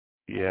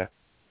Yeah.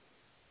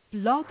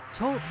 Blog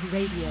Talk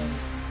Radio.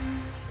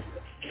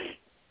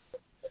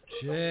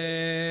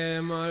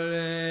 Shema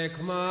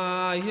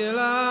lekma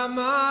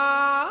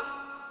yilama,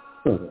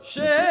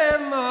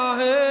 Shema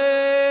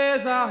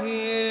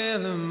hezahilma,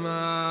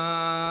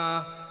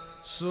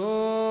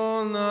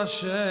 Sona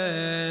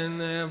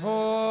shene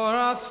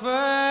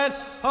voratfet,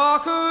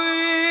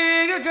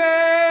 Akuig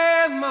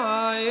again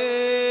my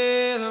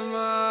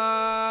ilma.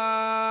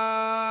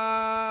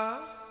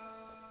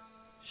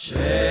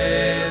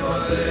 Shema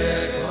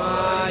lekma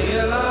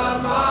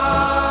yilama,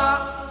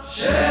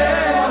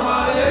 Shema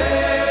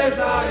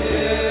hezahilma,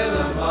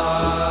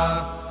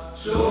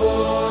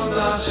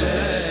 Sona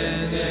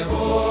shene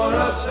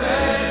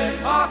voratfet,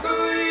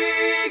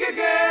 Akuig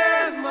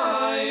again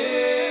my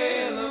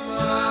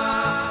ilma.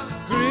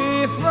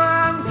 Grief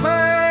and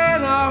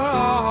pain are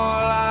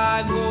all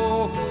I know.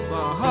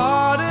 My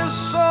heart is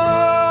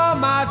sore,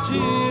 my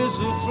tears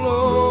will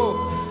flow.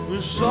 We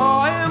saw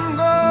him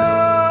go,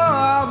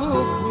 I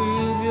look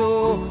with you.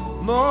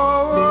 No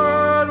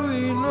word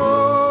we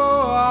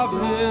know of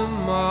him,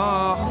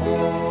 my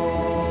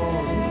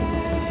home.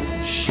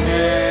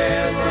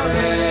 Shema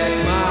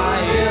my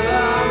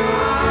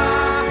ilama,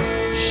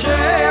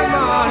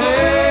 Shema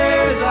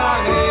hezahilma,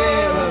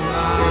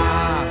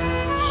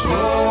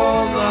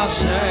 Sona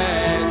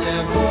shene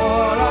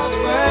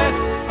voratfet,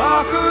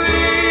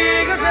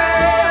 Akuig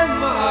again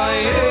my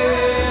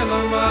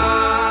ilma.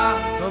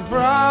 The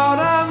proud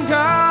and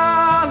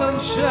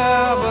gallant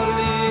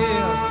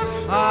chevalier,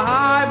 a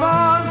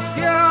high-born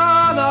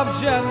scion of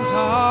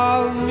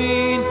gentle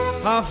mien,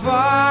 a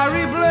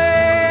fiery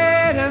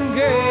blade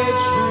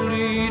engaged to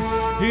lead,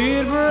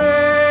 he'd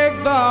break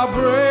the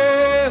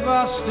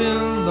bravest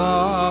in the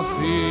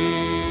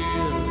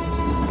field.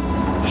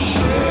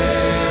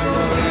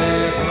 Shema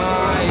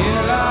my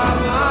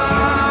ilama,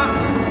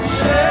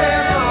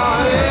 Shema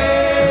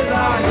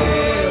hezahilma,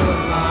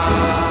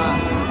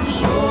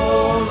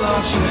 Sona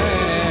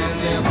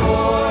shene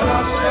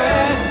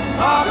voratfet,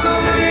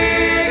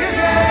 Akuig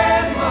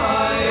again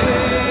my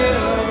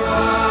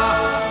ilma.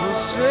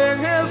 We'll sing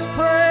his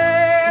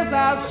praise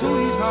as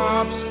sweet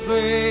harps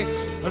play,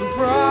 and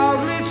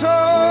proudly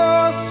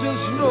toast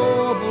his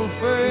noble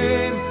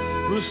fame.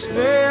 With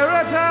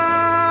spirit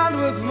and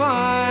with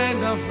mind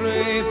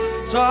aflame,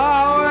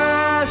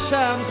 Tawish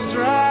and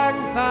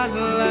strength and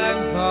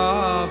length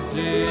of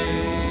days.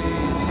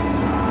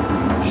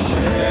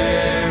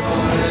 Shema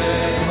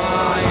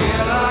my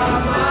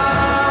ilama,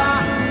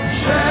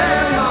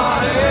 Shema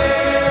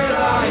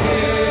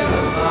hezahilma,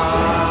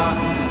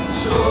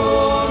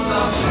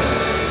 Sona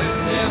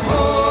shene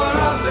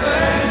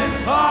voratfet,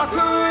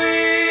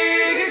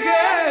 Akuig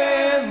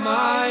again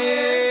my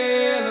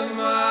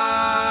ilma.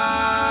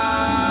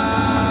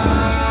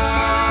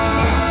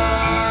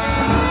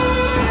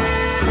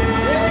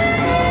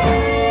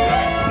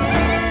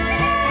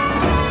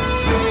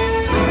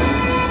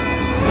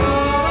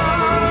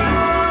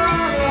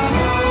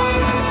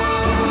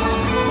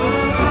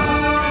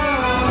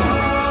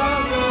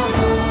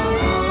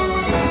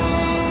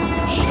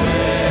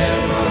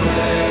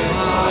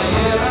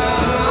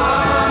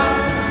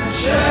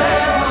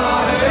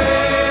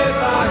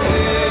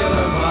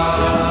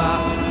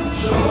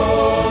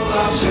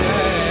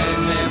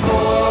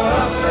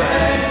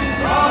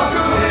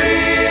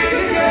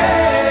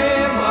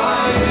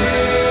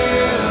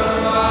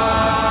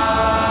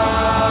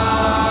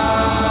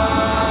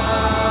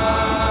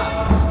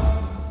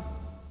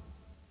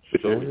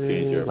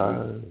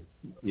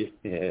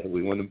 Yeah,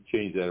 we want to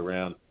change that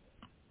around.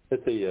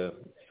 That's a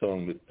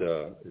song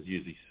that is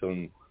usually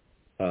sung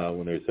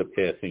when there's a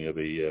passing of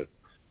a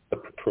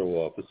patrol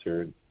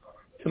officer. And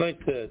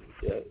tonight's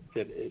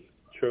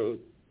show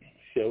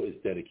is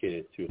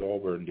dedicated to an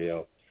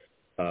Auburndale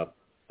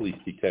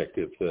police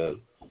detective,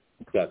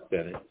 Scott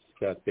Bennett.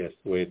 Scott passed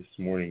away this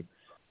morning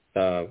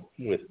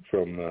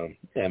from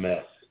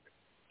MS.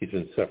 He's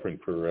been suffering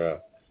for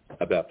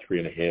about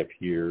 3.5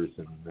 years,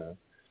 and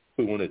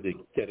we wanted to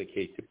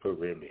dedicate the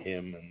program to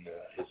him and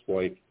his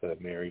wife,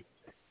 Mary,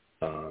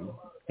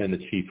 and the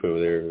chief over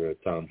there,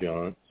 Tom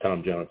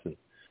Johnson.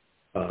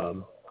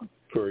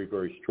 Very,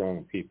 very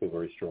strong people,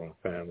 very strong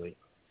family.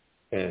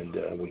 And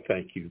we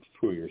thank you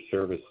for your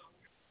service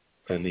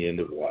and the end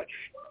of Watch.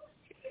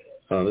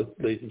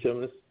 Ladies and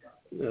gentlemen,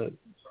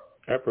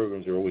 our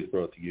programs are always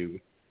brought to you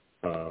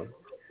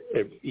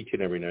each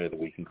and every night of the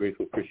week in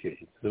grateful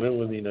appreciation to the men and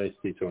women of the United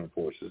States Armed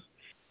Forces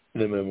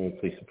and the men and women of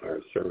police and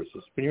fire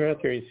services. When you're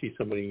out there and you see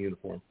somebody in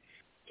uniform,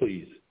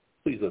 please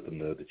let them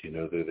know that you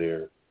know they're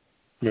there.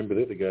 Remember,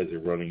 they're the guys that are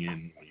running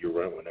in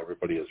when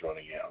everybody is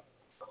running out.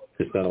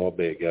 There's not all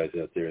bad guys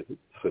out there. There's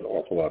an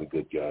awful lot of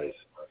good guys,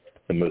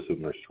 and most of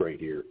them are straight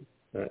here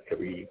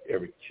every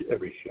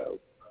show.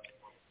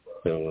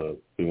 So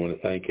we want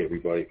to thank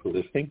everybody for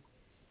listening.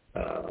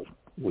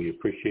 We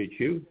appreciate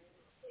you.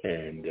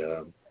 And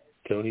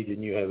Tony,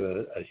 didn't you have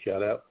a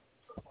shout out?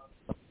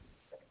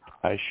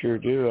 I sure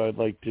do. I'd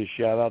like to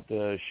shout out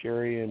to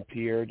Sherry and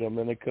Pierre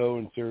Domenico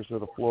in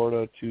Sarasota,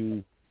 Florida,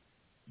 two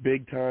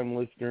big-time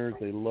listeners.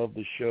 They love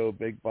the show,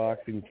 big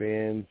boxing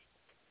fans.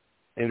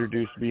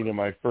 introduced me to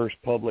my first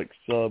public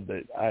sub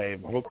that I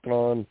am hooked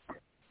on,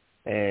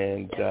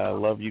 and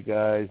love you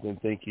guys,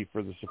 and thank you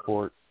for the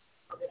support.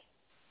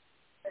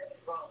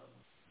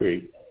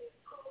 Great.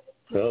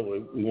 Well,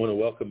 we want to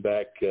welcome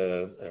back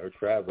our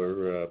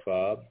traveler,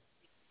 Bob,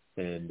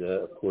 and,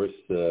 of course,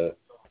 the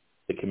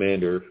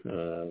commander.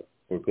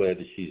 We're glad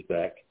that she's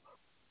back.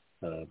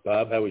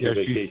 Bob, how was your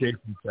vacation?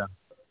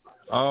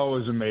 Oh, it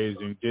was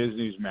amazing.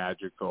 Disney's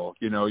magical.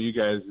 You know, you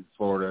guys in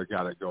Florida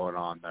got it going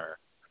on there.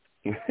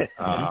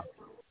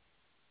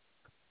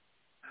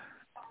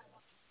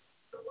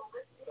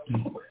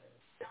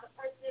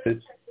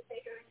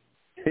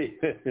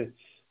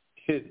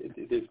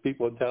 There's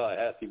people in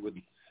Tallahassee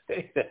wouldn't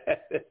say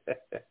that.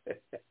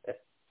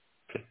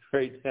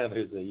 Right now,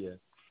 there's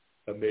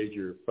a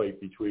major fight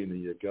between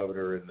the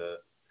governor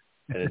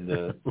and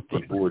the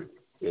board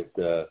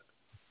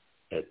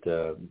at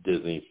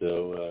Disney.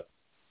 So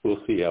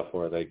we'll see how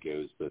far that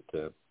goes. But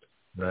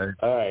right.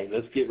 All right,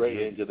 let's get right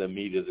into the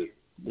meat of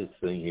this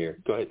thing here.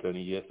 Go ahead,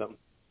 Tony. You have something?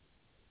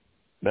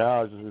 No,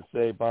 I was just going to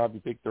say, Bob,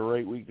 you picked the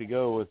right week to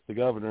go with the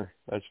governor.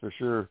 That's for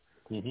sure.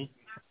 Mm-hmm.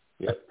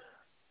 Yep.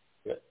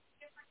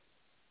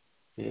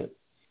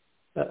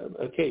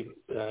 Okay.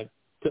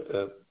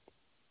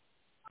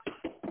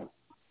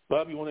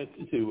 Bob, you wanted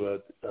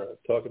to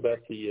talk about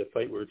the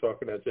fight we were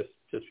talking about just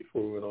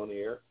before we went on the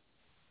air?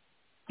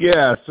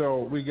 Yeah,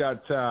 so we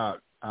got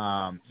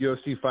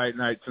UFC Fight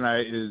Night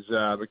tonight is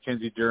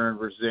Mackenzie Dern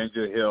versus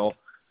Angela Hill.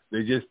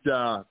 They just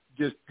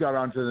got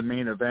onto the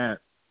main event,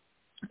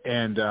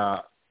 and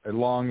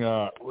along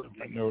where's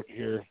my note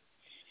here?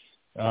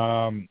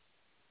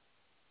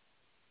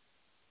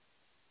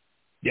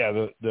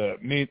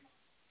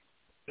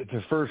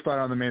 The first fight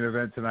on the main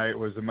event tonight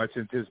was the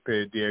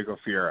much-anticipated Diego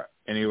Ferreira.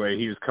 Anyway,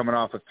 he was coming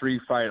off a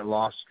 3-fight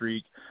loss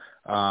streak,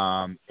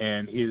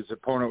 and his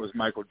opponent was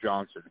Michael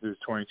Johnson, who's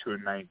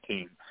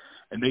 22-19.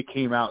 And they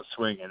came out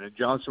swinging. And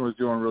Johnson was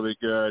doing really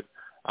good.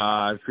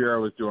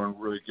 Ferreira was doing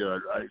really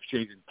good,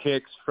 exchanging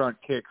kicks, front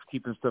kicks,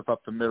 keeping stuff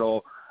up the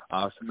middle,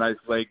 some nice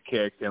leg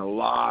kicks, and a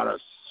lot of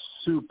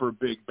super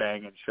big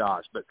banging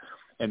shots.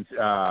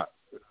 Diego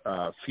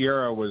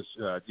Ferreira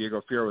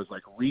was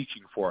like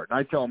reaching for it. And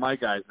I tell my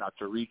guys not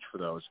to reach for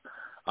those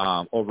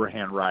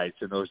overhand rights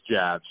and those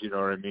jabs, you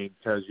know what I mean?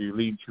 Because you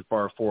lean too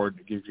far forward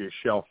and it gives you a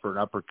shelf for an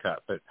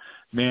uppercut. But,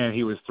 man,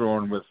 he was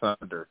throwing with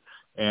thunder.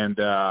 And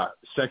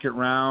second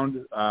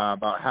round,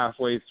 about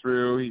halfway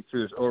through, he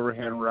threw this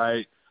overhand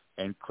right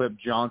and clipped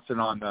Johnson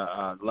on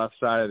the left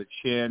side of the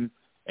chin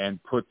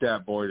and put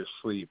that boy to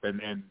sleep. And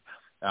then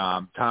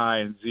Ty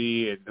and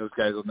Z and those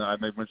guys will know. I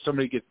mean, when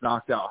somebody gets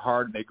knocked out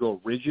hard and they go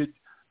rigid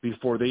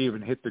before they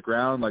even hit the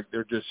ground, like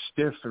they're just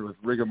stiff and with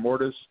rigor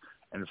mortis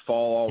and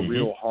fall all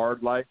real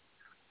hard like,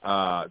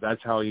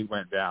 that's how he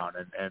went down.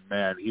 And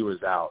man, he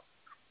was out.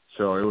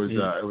 So it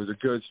was a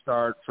good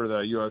start for the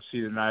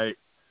UFC tonight.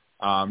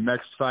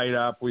 Next fight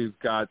up, we've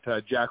got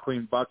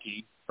Jacqueline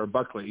Buckley.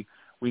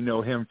 We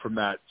know him from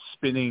that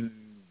spinning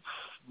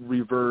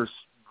reverse,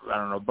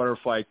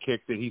 butterfly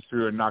kick that he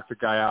threw and knocked the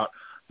guy out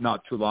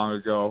not too long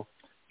ago.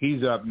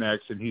 He's up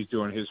next, and he's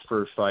doing his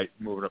first fight,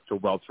 moving up to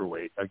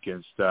welterweight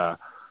against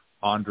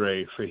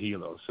Andre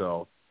Fajilo.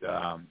 So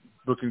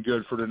looking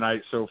good for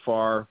tonight so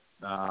far.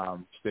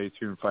 Stay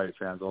tuned, fight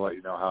fans. I'll let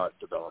you know how it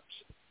develops.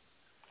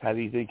 How do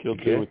you think he'll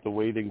do with the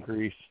weight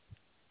increase?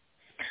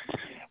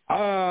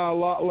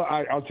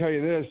 I'll tell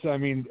you this. I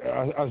mean,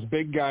 us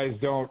big guys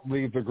don't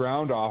leave the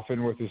ground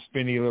often with the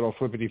spinny little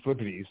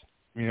flippity-flippities,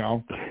 you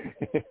know.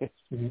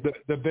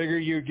 The bigger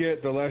you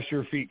get, the less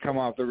your feet come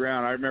off the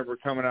ground. I remember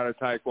coming out of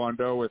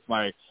Taekwondo with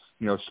my,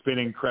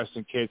 spinning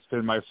crescent kicks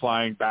and my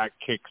flying back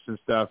kicks and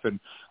stuff,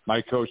 and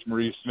my coach,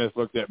 Maurice Smith,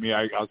 looked at me.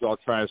 I was all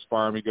trying to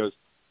spar him. He goes,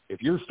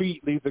 if your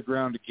feet leave the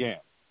ground again,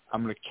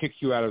 I'm going to kick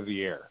you out of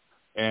the air.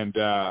 And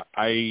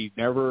I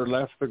never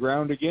left the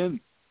ground again.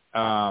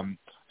 So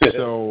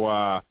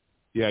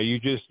you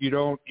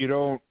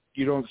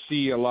don't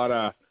see a lot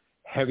of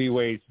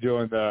heavyweights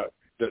doing the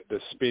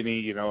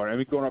spinny, I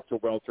mean, going up to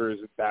welter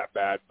isn't that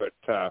bad, but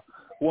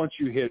once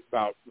you hit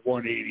about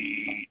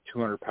 180,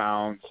 200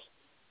 pounds,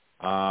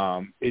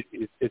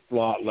 it's a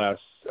lot less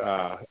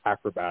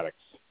acrobatics.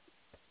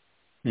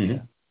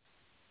 Mm-hmm.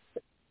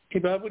 Hey,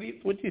 Bob, what do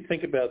you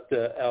think about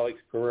Alex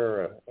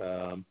Pereira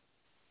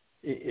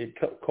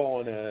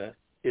calling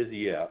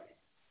Izzy out?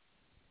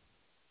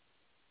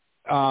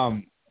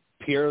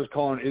 Pierre's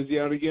calling Izzy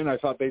out again? I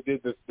thought they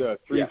did the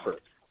three-fer.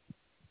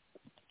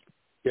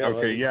 Yeah,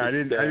 okay, I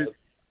didn't.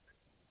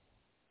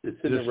 It's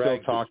in the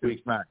rag talking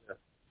smack.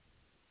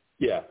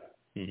 Yeah.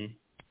 Mm-hmm.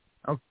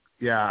 Oh,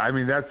 yeah. I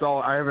mean, that's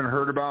all. I haven't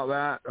heard about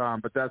that,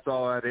 but that's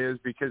all that is.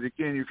 Because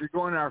again, if you're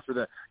going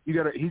after he's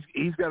got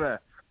to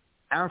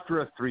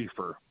after a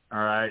three-fer. All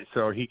right.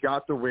 So he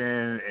got the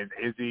win, and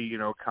Izzy,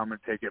 come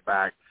and take it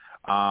back.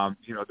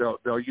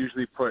 They'll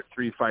usually put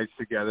 3 fights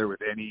together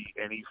with any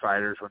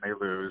fighters when they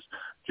lose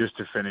just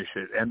to finish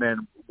it. And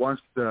then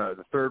once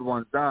the third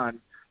one's done,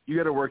 you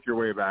got to work your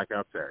way back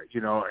up there,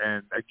 you know.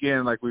 And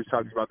again, like we've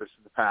talked about this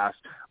in the past,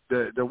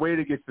 the way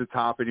to get to the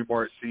top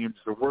anymore, it seems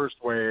the worst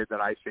way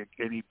that I think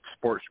any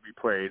sport should be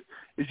played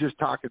is just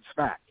talking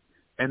smack.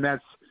 And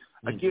that's,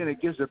 again, it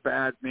gives a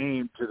bad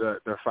name to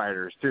the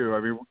fighters too.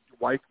 I mean,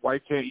 why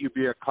can't you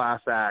be a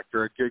class act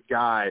or a good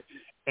guy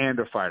and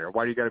a fighter?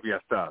 Why do you got to be a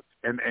thug?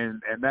 And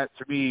that,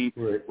 to me,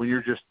 right, when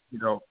you're just, you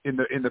know, in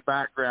the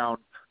background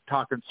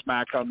talking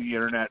smack on the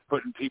internet,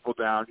 putting people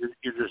down,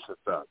 you're just a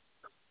thug.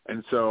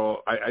 And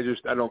so I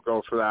don't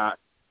go for that.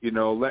 You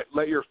know,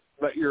 let your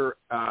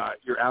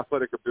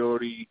athletic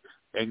ability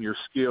and your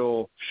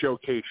skill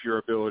showcase your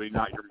ability,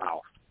 not your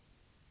mouth.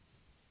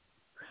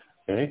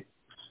 Okay.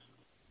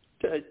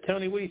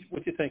 Tony, what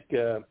do you think?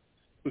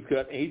 We've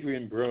got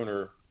Adrian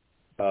Broner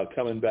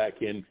coming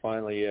back in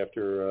finally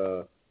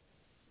after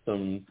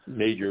some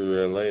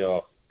major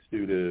layoff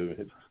due to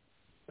his,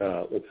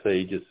 let's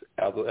say, just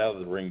out of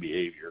the ring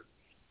behavior,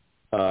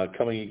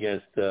 coming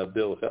against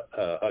Bill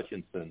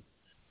Hutchinson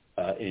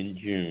in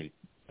June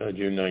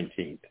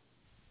 19th.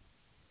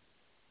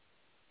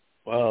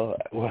 Well,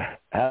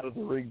 out of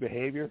the ring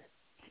behavior?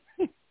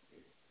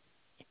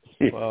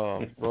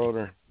 Well,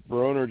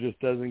 Broner just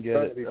doesn't get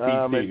it. It's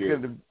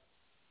going to,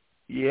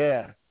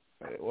 yeah.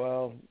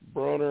 Well,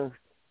 Broner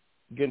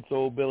against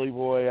old Billy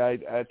Boy,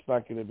 that's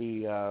not going to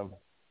be.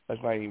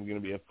 That's not even going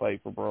to be a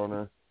fight for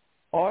Broner.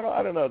 Oh,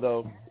 I don't know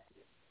though.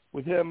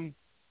 With him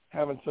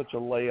having such a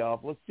layoff,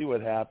 let's see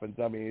what happens.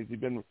 I mean, has he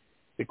been?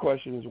 The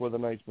question is whether or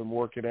not he's been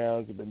working out,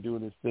 has he been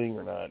doing his thing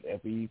or not.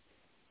 If he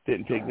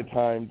didn't take the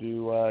time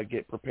to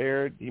get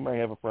prepared, he might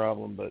have a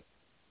problem, but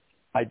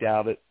I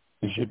doubt it.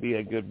 It should be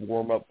a good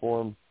warm-up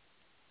for him.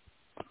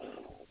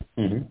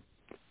 Mm-hmm.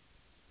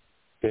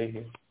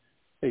 Okay.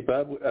 Hey,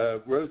 Bob,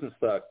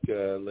 Rosenstock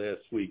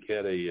last week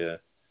had a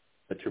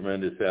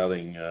tremendous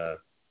outing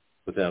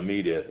with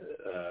Almeida.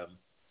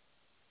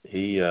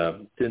 He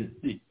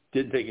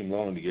didn't take him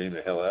long to get him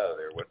the hell out of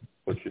there.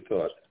 What's your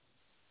thought?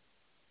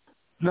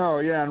 No,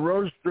 yeah, and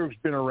Rosenstruck's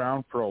been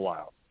around for a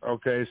while.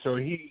 Okay, so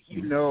he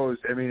knows.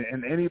 I mean,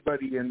 and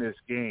anybody in this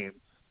game,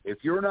 if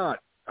you're not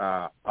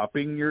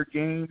upping your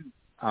game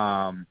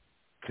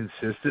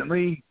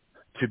consistently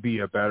to be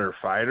a better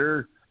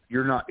fighter,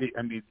 you're not.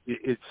 I mean,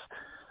 it's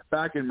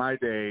back in my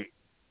day,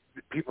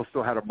 people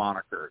still had a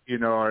moniker. You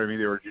know what I mean?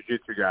 They were a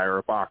jiu-jitsu guy or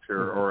a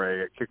boxer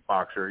or a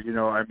kickboxer. You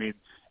know what I mean?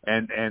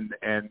 And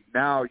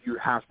now you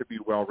have to be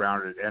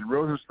well-rounded. And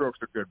Rosenstruck's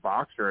a good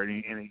boxer,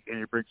 and he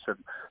brings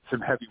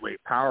some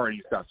heavyweight power, and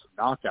he's got some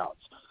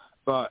knockouts.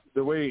 But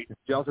the way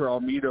Delta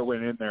Almeida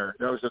went in there,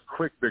 that was a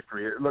quick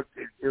victory. It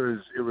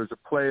was a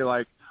play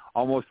like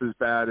almost as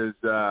bad as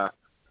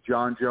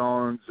John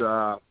Jones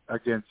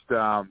against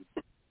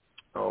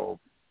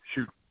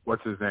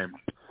what's his name?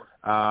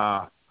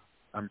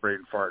 I'm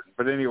brain farting.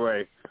 But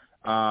anyway,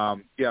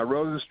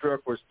 Rosenstruck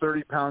was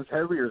 30 pounds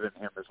heavier than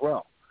him as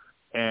well.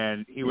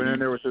 And he went in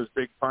there with those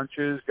big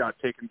punches, got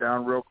taken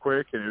down real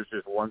quick, and it was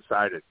just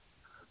one-sided.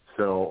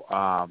 So,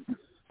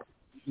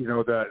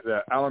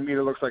 the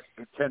Alameda looks like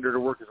a contender to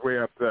work his way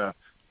up the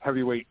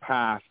heavyweight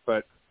path,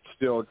 but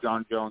still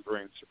John Jones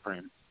reigns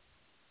supreme.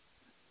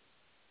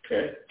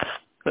 Okay.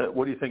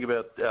 What do you think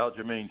about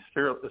Aljamain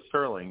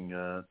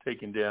Sterling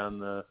taking down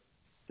the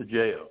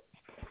Jo?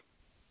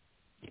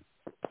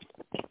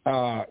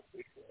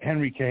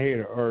 Henry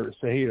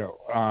Cejudo.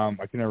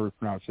 I can never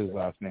pronounce his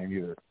last name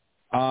either.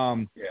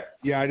 I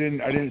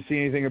didn't see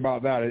anything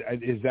about that.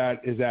 Is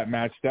that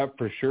matched up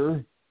for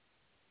sure?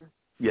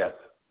 Yes.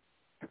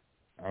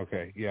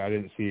 Okay. Yeah, I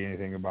didn't see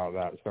anything about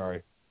that.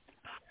 Sorry.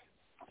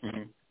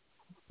 Mm-hmm.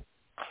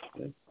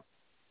 Okay.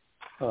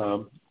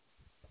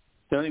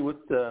 Tony, what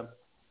do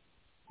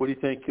you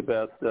think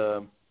about?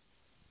 Let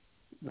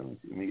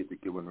me get the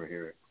good one right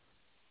here.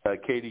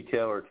 Katie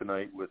Taylor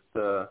tonight with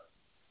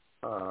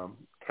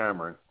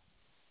Cameron.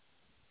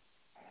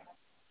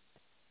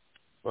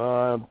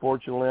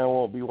 Unfortunately, I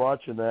won't be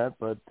watching that,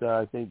 but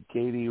I think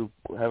Katie will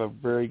have a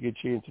very good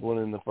chance of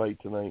winning the fight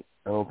tonight.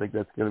 I don't think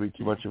that's going to be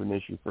too much of an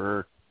issue for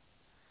her.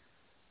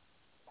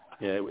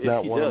 Yeah,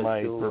 not one of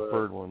my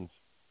preferred ones.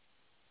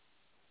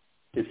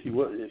 If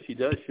she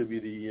does,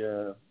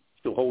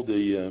 she'll hold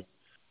the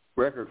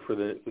record for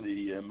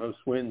the most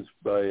wins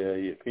by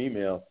a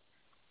female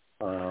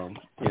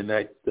in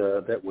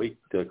that weight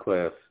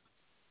class.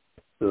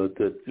 So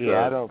that's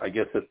I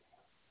guess it.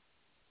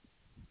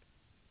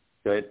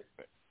 Right.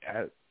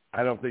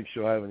 I don't think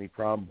she'll have any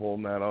problem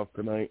pulling that off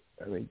tonight.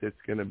 I think that's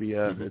going to be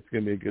it's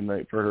going to be a good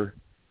night for her.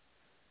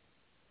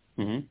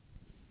 Mm-hmm.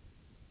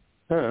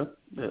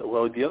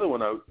 Well, the other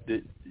one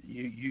that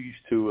you used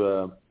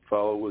to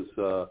follow was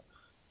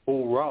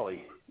old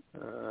Raleigh.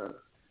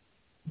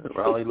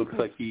 Raleigh looks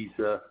like he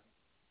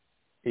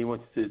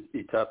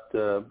topped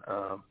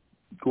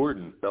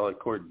Gordon, Bella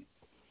Gordon.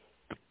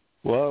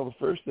 Well, the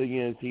first thing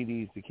is he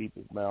needs to keep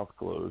his mouth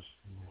closed.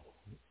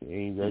 That's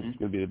going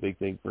to be the big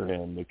thing for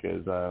him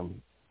because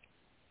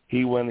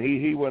he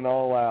went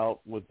all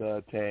out with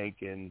Tank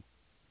and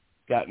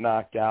got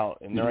knocked out,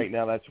 and right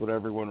now that's what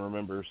everyone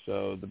remembers.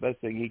 So the best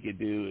thing he could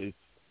do is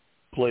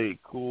play it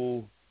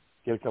cool,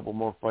 get a couple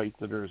more fights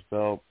under his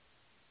belt,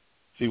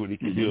 see what he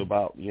can do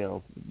about,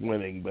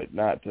 winning, but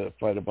not to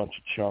fight a bunch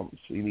of chumps.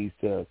 He needs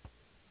to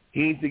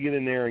get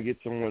in there and get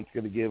someone that's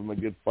going to give him a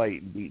good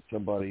fight and beat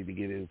somebody to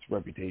get his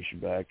reputation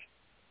back.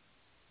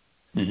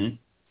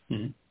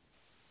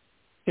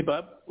 Hey,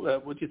 Bob,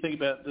 what do you think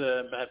about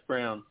Matt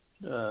Brown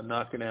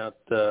knocking out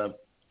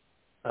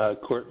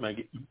Court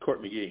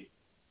McGee?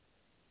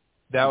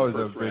 That was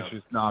a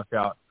vicious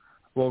knockout.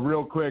 Well,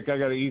 real quick, I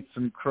got to eat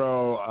some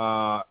crow.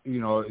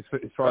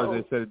 As far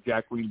as I said,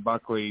 Jacqueline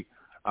Buckley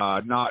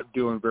not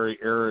doing very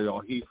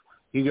aerial. He's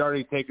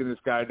already taken this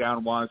guy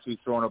down once. He's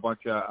throwing a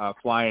bunch of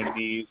flying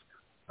knees.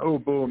 Oh,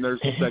 boom, there's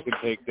the second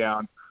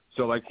takedown.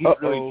 So, he's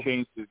really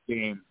changed his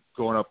game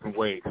going up in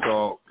weight.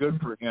 So, good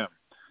for him.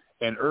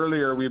 And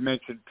earlier we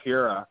mentioned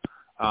Pereira,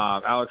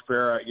 Alex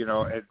Pereira,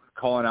 and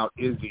calling out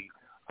Izzy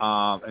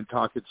and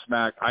talking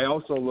smack. I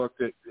also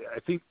looked at – I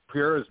think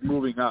Pereira's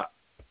moving up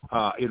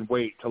in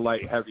weight to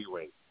light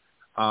heavyweight,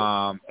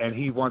 and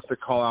he wants to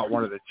call out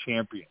one of the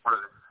champions.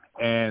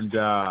 And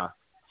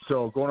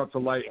so going up to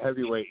light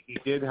heavyweight, he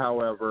did,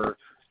 however,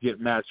 get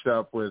matched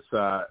up with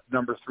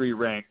number 3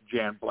 ranked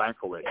Jan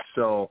Blachowicz.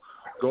 So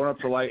going up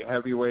to light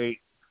heavyweight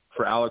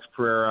for Alex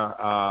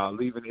Pereira,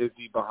 leaving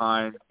Izzy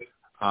behind.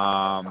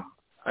 I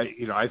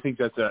think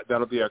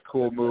that'll be a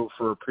cool move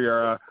for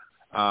Pereira,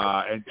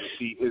 and to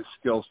see his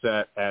skill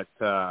set at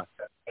the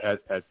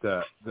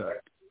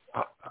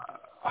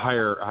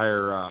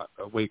higher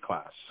weight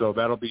class. So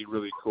that'll be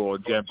really cool.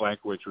 And Jan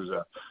Blachowicz was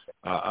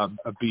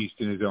a beast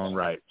in his own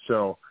right.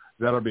 So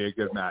that'll be a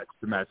good match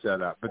to match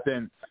that up. But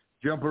then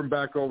jumping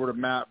back over to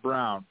Matt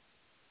Brown,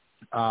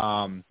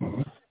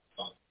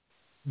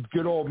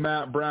 good old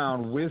Matt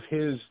Brown with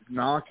his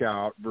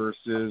knockout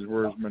versus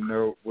where's my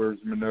note?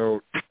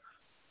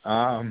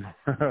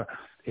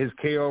 His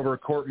KO over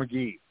Court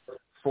McGee,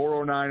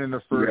 409 in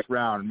the first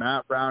round.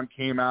 Matt Brown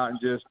came out and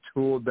just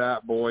tooled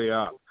that boy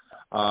up.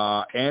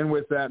 And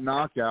with that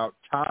knockout,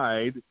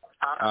 tied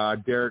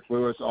Derek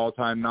Lewis'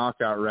 all-time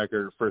knockout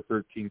record for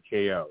 13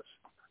 KOs.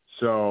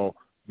 So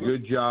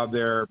good job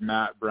there,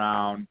 Matt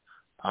Brown.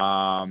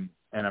 And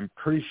I'm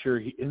pretty sure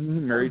isn't he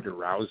married to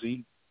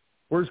Rousey?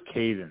 Where's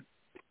Kayden?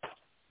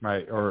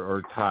 Right,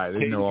 or Ty.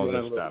 They know all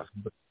this stuff.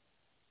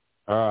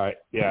 All right,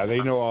 yeah, they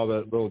know all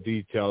the little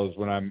details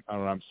when I'm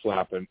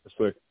slipping.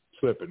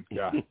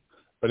 Yeah,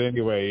 but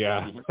anyway,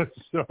 yeah.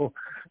 So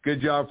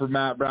good job for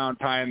Matt Brown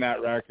tying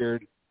that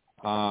record.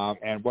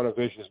 And what a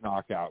vicious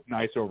knockout.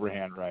 Nice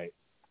overhand right.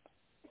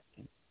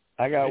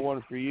 I got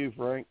one for you,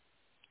 Frank.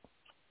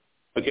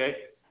 Okay.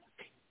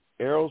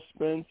 Errol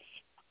Spence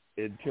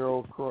and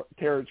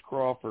Terrence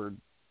Crawford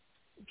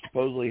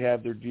supposedly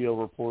have their deal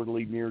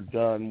reportedly near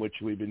done, which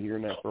we've been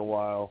hearing that for a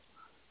while,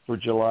 for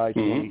July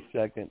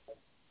 22nd.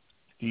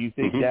 Do you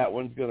think that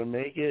one's going to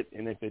make it?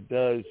 And if it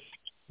does,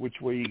 which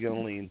way are you going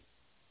to lean?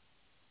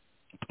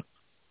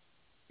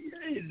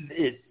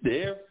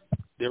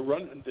 They're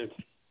running.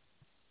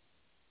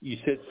 You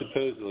said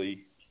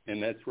supposedly,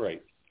 and that's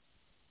right.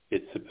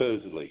 It's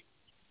supposedly.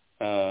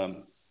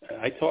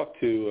 I talked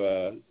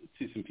to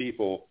some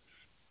people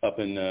up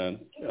in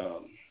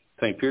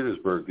St.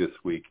 Petersburg this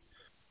week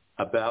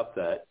about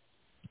that.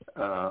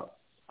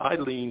 I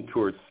lean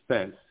towards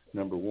Spence,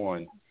 number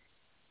one,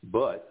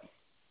 but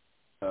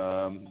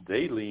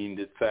they leaned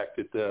the fact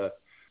that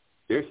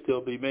there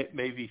still be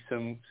maybe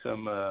some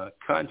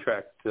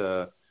contract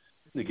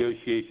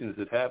negotiations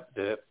that have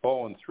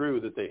fallen through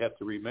that they have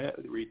to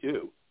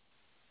redo.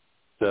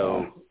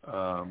 So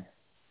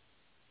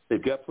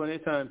they've got plenty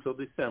of time till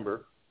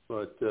December,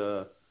 but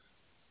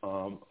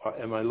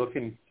am I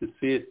looking to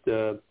see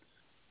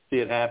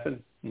it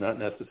happen? Not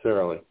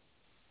necessarily.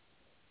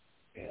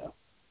 Yeah.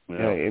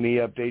 Any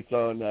updates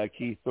on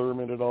Keith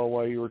Thurman at all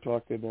while you were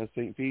talking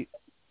St. Pete?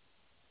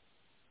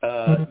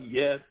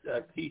 Yes,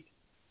 Keith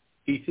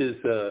is.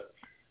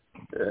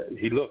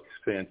 He looks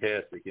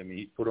fantastic. I mean,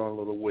 he's put on a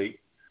little weight,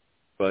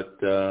 but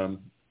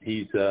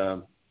he's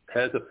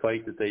has a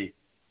fight that they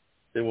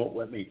won't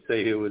let me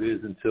say who it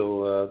is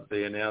until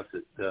they announce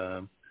it,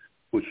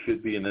 which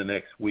should be in the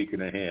next week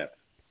and a half.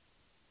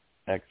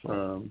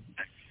 Excellent.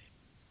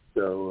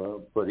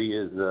 But he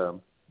is,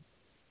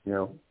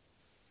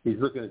 he's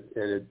looking at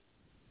it.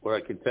 What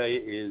I can tell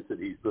you is that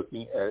he's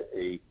looking at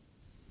a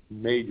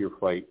major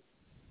fight.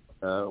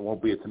 It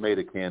won't be a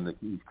tomato can that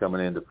he's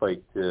coming in to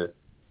fight to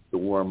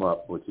warm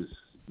up, which is,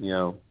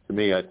 to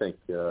me, I think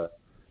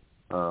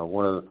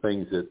one of the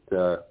things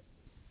that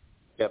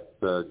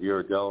kept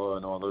Giardello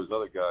and all those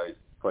other guys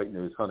fighting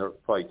those 100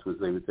 fights was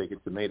they would take a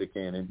tomato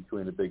can in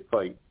between a big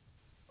fight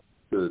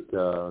so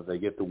that they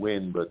get the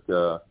win, but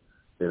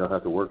they don't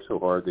have to work so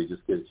hard. They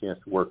just get a chance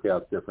to work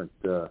out different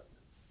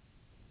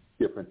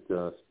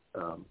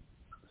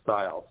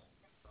styles.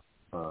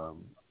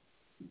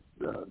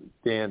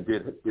 Dan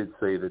did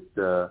say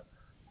that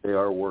they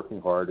are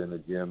working hard in the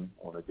gym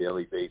on a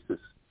daily basis,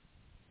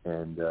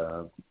 and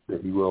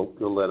that he'll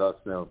let us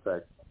know. In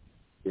fact,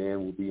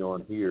 Dan will be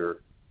on here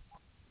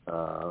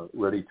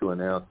ready to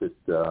announce it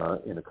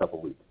in a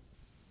couple weeks.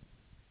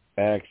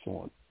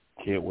 Excellent.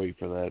 Can't wait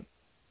for that.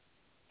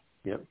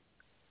 Yep.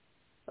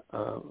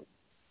 Bob,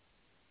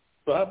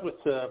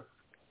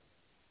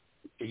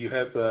 you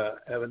have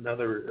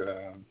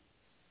another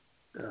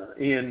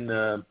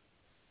Ian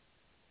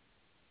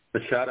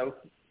Machado.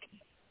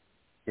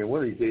 And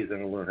one of these days, I'm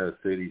going to learn how to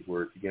say these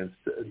words against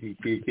he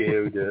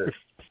TKO'd.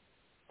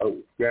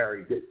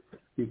 Gary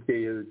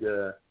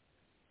TKO'd.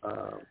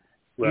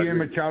 Ian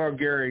Machado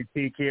Gary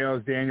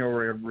TKO's Daniel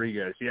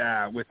Rodriguez.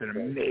 Yeah, with an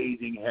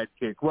amazing head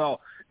kick. Well,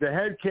 the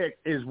head kick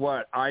is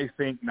what I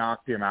think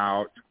knocked him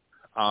out.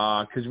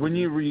 Because when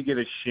you get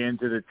a shin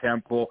to the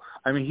temple,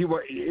 I mean,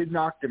 it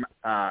knocked him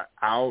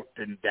out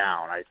and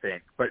down, I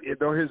think. But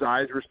though his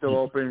eyes were still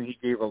open, he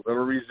gave a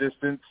little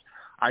resistance.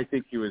 I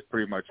think he was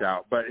pretty much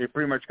out. But it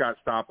pretty much got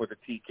stopped with a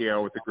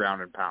TKO with the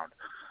ground and pound.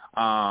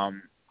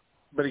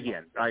 But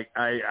again,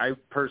 I've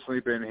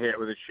personally been hit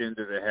with a shin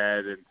to the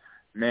head, and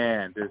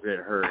man, does it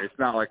hurt. It's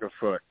not like a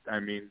foot,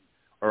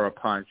 or a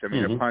punch.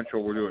 A punch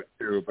will do it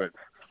too, but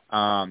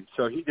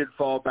so he did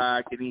fall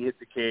back, and he hit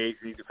the cage,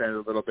 and he defended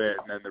a little bit,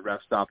 and then the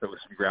ref stopped it with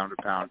some ground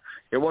and pound.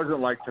 It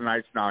wasn't like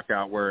tonight's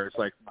knockout where it's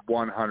like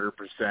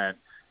 100%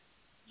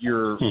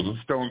 you're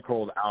stone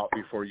cold out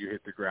before you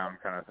hit the ground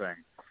kind of thing.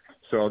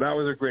 So that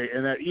was a great –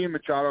 and that Ian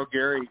Machado,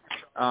 Gary, he's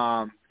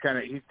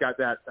got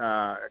that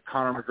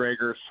Conor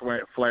McGregor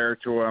flair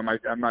to him.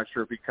 I'm not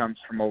sure if he comes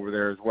from over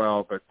there as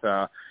well, but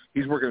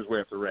he's working his way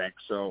up the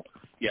ranks. So,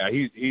 yeah,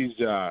 he's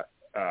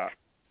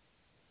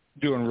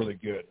doing really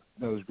good.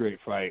 That was a great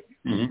fight.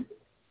 Mm-hmm.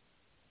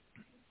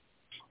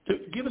 So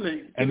given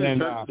the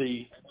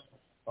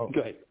go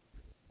ahead.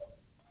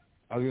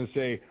 I was going to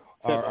say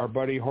our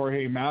buddy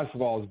Jorge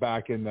Masvidal is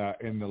back in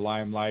the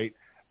limelight.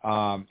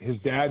 His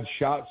dad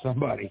shot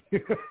somebody.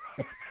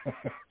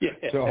 Yeah.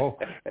 So,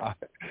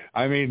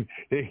 you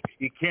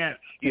can't,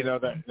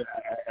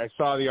 I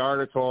saw the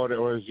article and it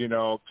was,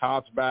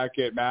 cops back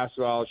at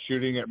Masvidal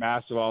shooting at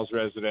Masvidal's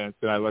residence,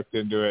 and I looked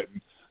into it.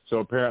 And so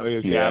apparently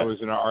his dad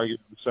was in an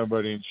argument with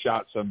somebody and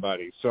shot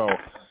somebody. So,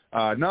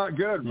 not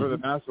good for the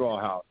Masvidal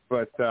house.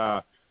 But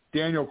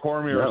Daniel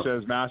Cormier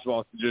says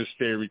Masvidal should just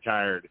stay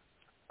retired.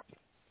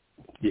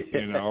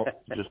 Yeah.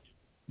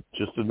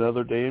 Just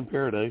another day in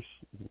paradise.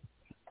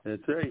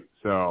 That's right.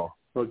 So,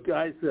 well,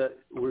 guys,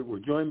 we're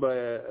joined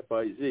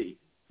by Z.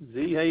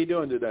 Z, how you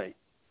doing today?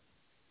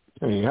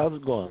 Hey, how's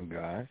it going,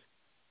 guys?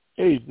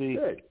 Hey, Z.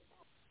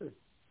 Good.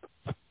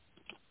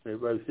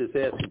 Everybody's just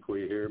asking for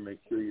you here. Make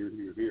sure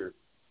you're here.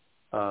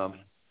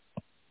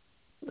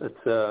 Let's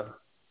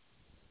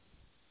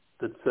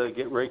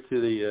get right to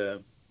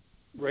the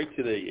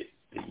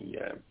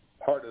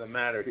heart of the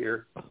matter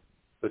here,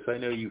 because I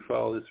know you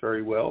follow this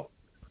very well.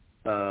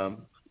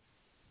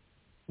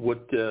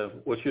 What's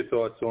your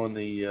thoughts on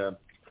the?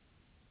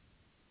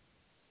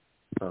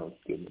 Oh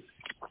goodness.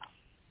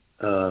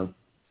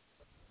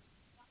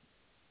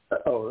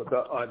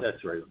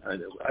 That's right. I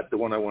know. The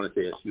one I wanted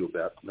to ask you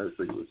about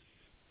mostly was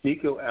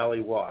Nico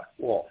Ali Walsh,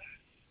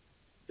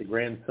 the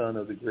grandson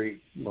of the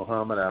great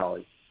Muhammad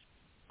Ali.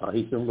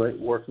 He's been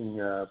working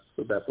for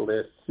about the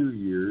last 2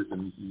 years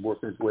and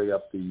working his way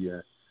up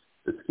the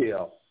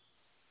scale.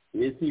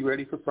 Is he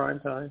ready for prime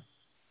time?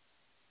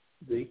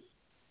 Z?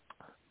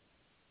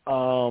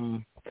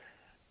 You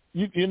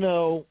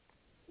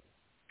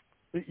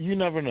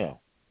never know.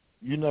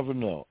 You never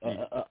know.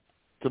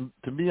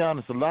 To be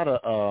honest, a lot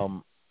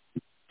of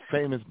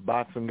famous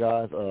boxing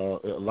guys, a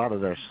lot of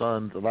their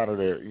sons, a lot of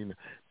their,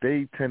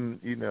 they tend,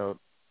 it's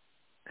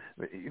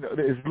a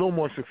little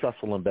more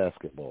successful in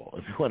basketball,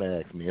 if you want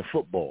to ask me, in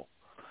football.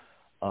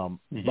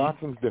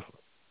 Boxing's different.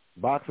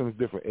 Boxing's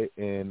different,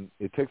 and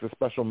it takes a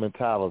special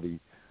mentality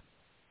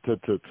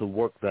to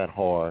work that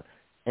hard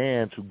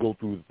and to go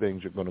through the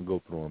things you're going to go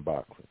through in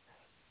boxing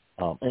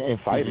and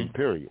fighting,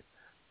 period.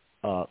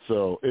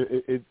 So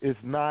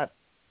it's not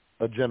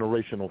a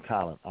generational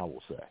talent, I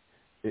will say.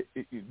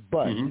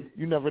 But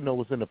you never know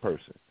what's in the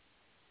person.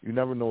 You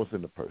never know what's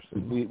in the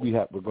person. We're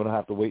going to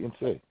have to wait and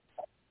see.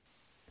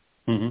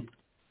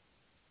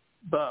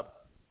 Bob,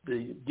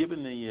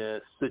 given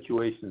the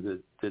situations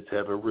that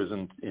have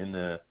arisen in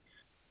the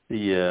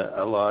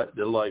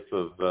life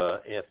of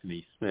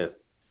Anthony Smith,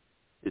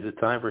 is it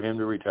time for him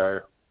to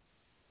retire?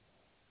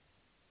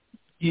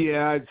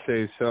 Yeah, I'd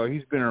say so.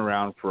 He's been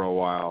around for a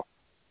while.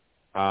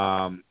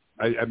 I'm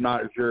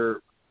not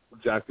sure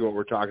exactly what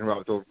we're talking about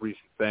with those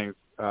recent things.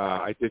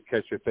 I did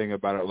catch a thing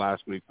about it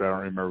last week, but I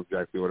don't remember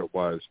exactly what it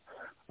was.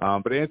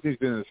 But Anthony's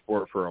been in the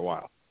sport for a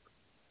while.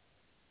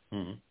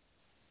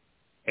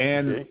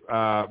 And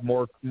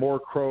more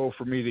crow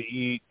for me to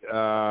eat.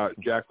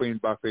 Jacqueline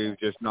Buckley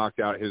just knocked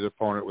out his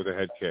opponent with a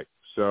head kick.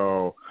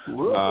 So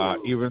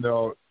even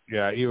though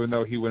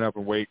he went up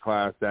in weight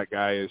class, that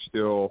guy is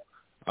still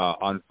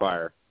on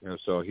fire.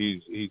 So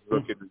he's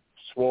looking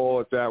swole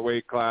at that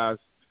weight class.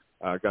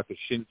 Got the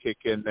shin kick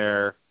in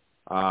there.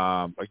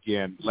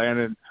 Again,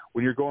 landing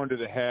when you're going to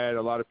the head,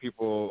 a lot of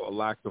people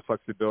lack the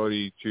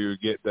flexibility to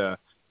get the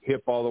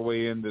hip all the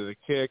way into the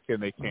kick,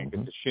 and they can't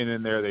get the shin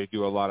in there. They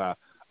do a lot of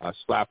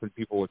slapping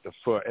people with the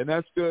foot, and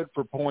that's good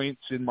for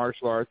points in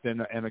martial arts,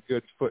 and a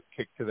good foot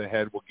kick to the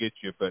head will get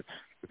you. But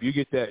if you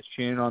get that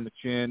shin on the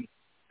chin,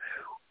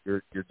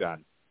 you're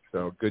done.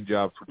 So good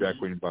job for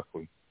Jack Wayne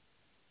Buckley.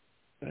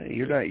 Hey,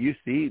 you're not used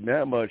to eating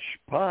that much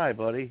pie,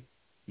 buddy.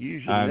 You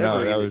usually I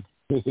know never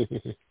that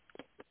was.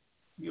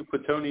 You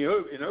put Tony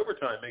in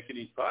overtime making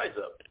these pies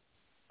up.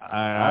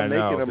 I'm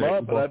making them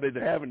up, but I've been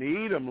having to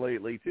eat them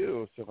lately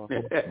too. So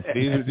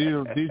these are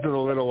the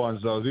little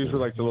ones though. These are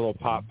like the little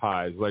pot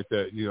pies, like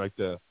the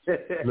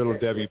Little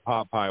Debbie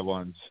pot pie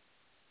ones.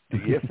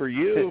 Yeah, for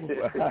you,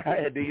 I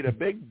had to eat a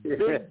big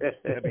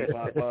Debbie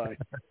pot pie.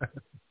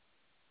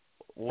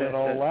 Went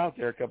all out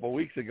there a couple of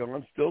weeks ago.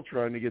 I'm still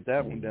trying to get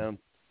that one down.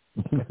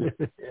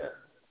 Yeah,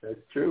 that's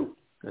true.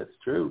 That's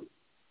true.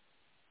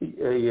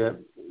 Hey,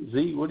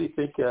 Z, what do you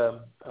think?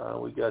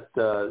 We got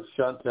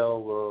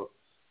Chantel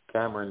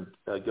Cameron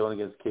going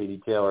against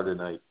Katie Taylor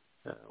tonight.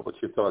 What's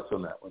your thoughts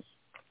on that one?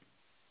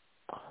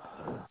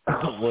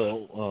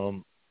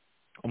 Well,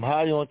 I'm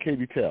high on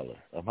Katie Taylor.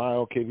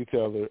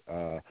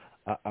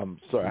 I'm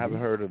sorry, I haven't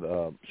heard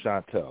of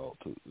Chantel.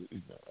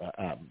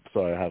 I'm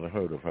sorry, I haven't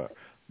heard of her.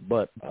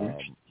 But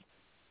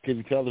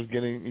Katie Taylor's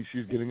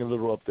she's getting a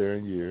little up there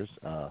in years.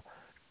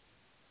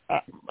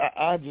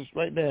 I just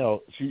right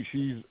now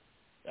she's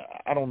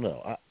I don't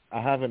know. I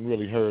haven't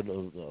really heard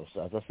of,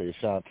 as I say,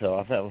 Chantel.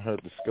 I haven't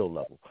heard the skill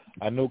level.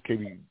 I know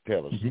Katie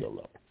Taylor's skill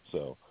level.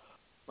 So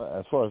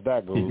as far as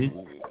that goes,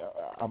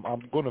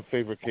 I'm going to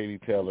favor Katie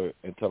Taylor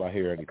until I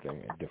hear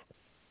anything different.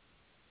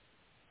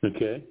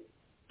 Okay.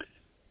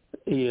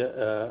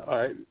 Yeah. All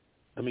right.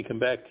 Let me come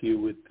back to you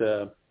with.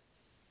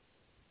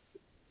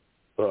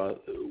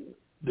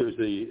 There's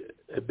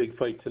a big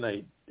fight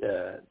tonight.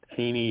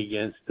 Haney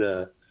against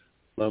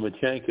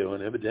Lomachenko,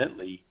 and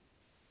evidently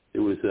it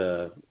was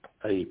a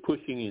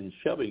pushing and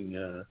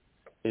shoving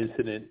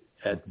incident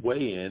at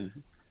weigh-in,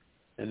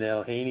 and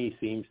now Haney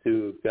seems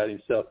to have got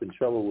himself in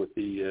trouble with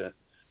the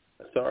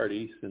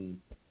authorities. And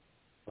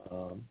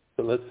so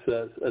let's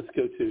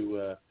go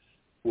to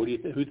what do you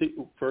think?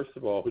 First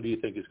of all, who do you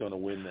think is going to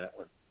win that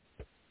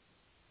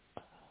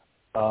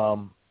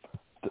one?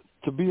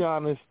 To be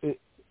honest,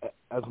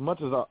 as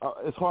much as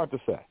it's hard to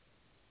say.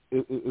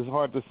 It's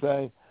hard to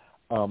say.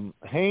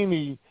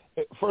 Haney,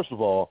 first of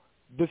all,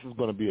 this is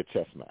going to be a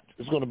chess match.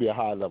 It's going to be a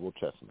high-level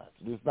chess match.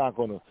 It's not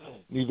going to.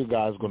 Neither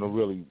guy's going to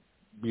really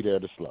be there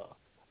to slug.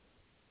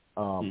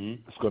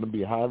 It's going to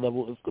be high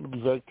level. It's going to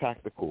be very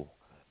tactical.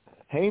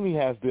 Haney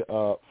has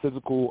the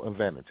physical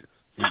advantages.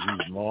 He's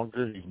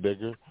longer. He's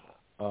bigger.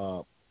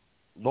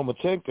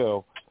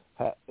 Lomachenko,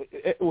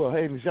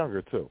 Haney's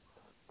younger too.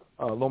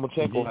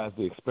 Lomachenko has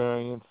the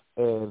experience,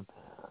 and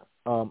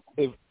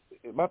if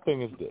my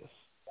thing is this: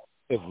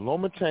 if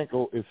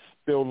Lomachenko is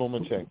still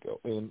Lomachenko,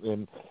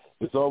 and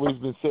it's always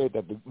been said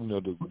that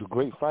the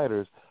great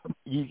fighters,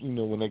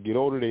 when they get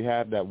older, they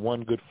have that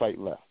one good fight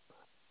left.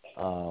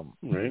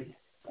 Right.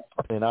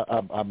 And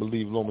I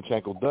believe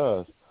Lomachenko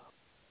does,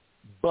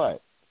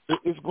 but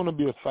it's going to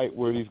be a fight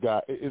where these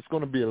guys. It's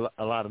going to be a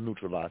lot of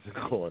neutralizing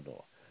going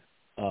on.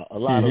 A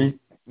lot of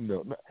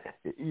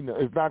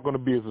it's not going to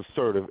be as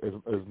assertive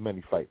as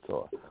many fights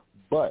are.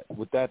 But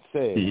with that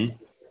said,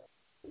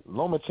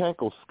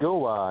 Lomachenko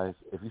skill-wise,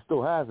 if he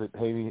still has it,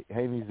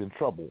 Haney's in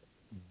trouble,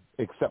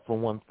 except for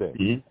one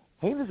thing.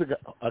 Haney's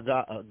a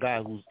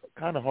guy who's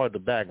kind of hard to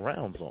bag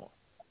rounds on.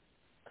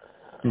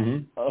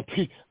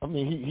 I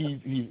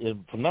mean, he's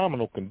in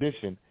phenomenal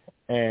condition,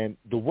 and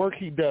the work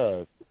he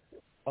does.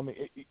 I mean,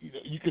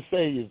 you could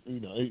say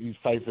he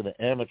fights in an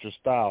amateur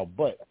style,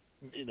 but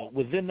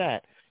within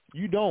that,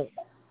 you don't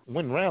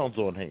win rounds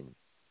on Haney.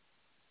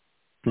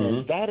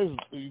 And that is,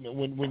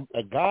 when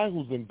a guy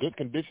who's in good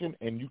condition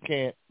and you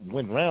can't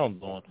win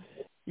rounds on,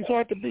 he's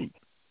hard to beat.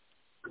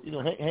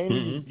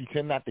 Haney, you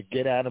tend not to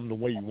get at him the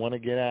way you want to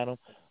get at him.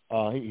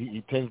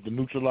 He tends to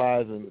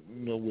neutralize, and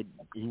what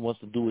he wants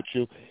to do with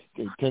you.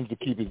 He tends to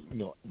keep his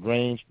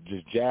range,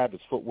 just jab,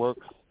 his footwork.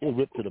 He'll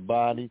rip to the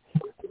body.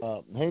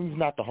 Haney's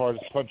not the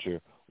hardest puncher,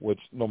 which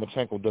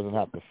Lomachenko doesn't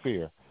have to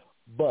fear.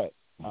 But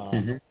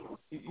Haney,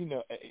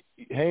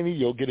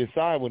 you'll get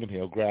inside with him.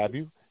 He'll grab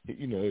you.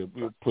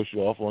 He'll push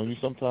you off on you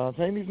sometimes.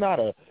 Haney's not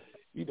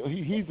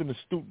he's an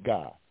astute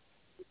guy.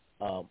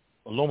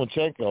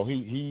 Lomachenko,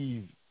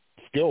 he's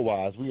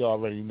skill-wise, we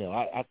already know.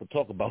 I could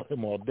talk about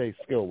him all day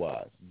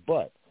skill-wise,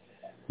 but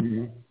I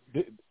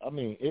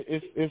mean,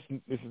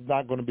 it's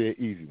not going to be an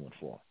easy one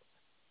for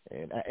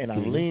him. And I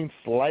lean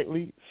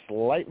slightly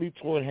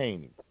toward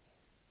Haney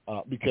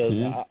because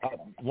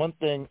one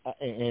thing,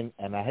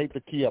 and I hate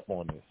to key up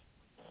on this.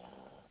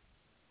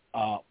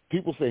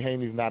 People say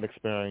Haney's not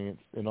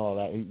experienced and all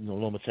that.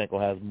 Lomachenko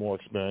has more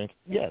experience.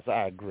 Yes,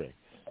 I agree.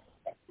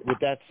 With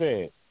that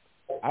said,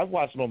 I've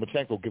watched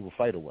Lomachenko give a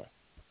fight away.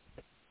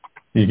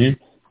 Haney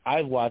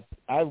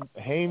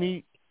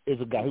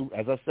is a guy who,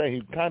 as I say,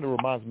 he kind of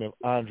reminds me of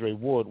Andre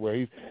Ward, where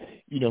he's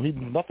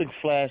nothing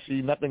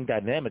flashy, nothing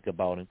dynamic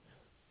about him,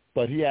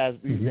 but he has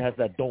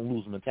that don't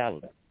lose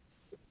mentality.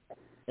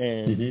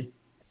 And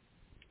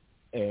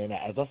and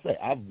as I say,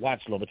 I've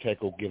watched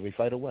Lomachenko give a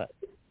fight away.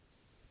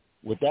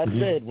 With that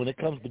said, when it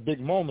comes to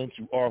big moments,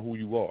 you are who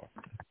you are.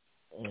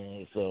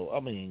 And so, I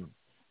mean,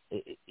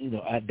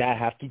 I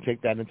have to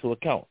take that into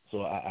account.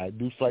 So I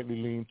do slightly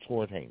lean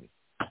toward Haney.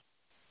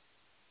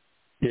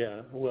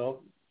 Yeah,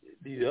 well,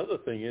 the other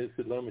thing is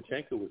that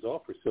Lomachenko was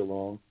off for so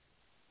long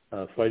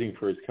fighting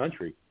for his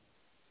country.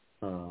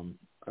 And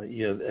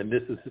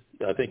this is,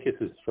 I think it's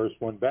his first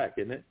one back,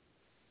 isn't it?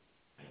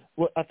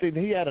 Well, I think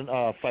he had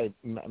a fight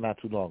not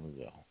too long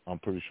ago. I'm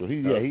pretty sure.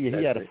 He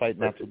had a fight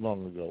not too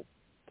long ago.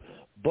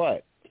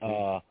 But,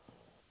 I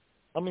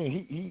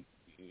mean,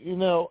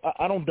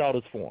 I don't doubt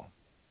his form.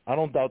 I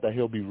don't doubt that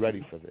he'll be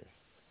ready for this.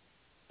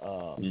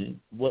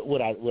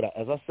 What I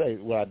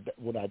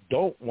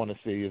don't want to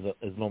see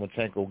is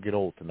Lomachenko get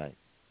old tonight.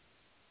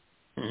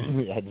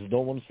 I just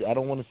don't want to see. I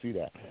don't want to see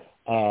that.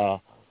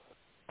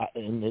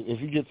 And if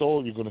he gets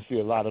old, you're going to see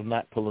a lot of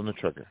not pulling the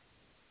trigger.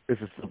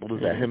 It's as simple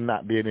as that. Him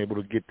not being able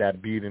to get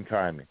that beat and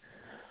timing.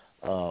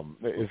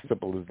 It's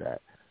simple as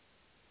that.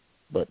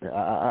 But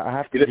I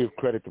have to give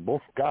credit to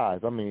both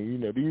guys. I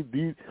mean,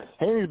 these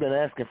Haney's been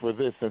asking for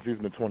this since he's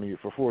been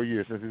 4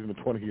 years since he's been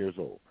 20 years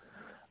old.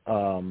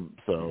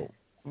 So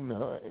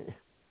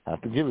I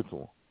have to give it to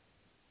him.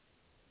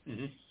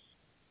 Mm-hmm.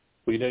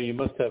 Well, you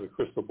must have a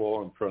crystal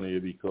ball in front of you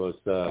because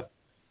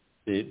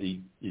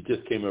you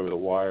just came over the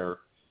wire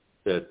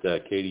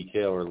that Katie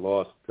Taylor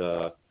lost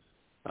her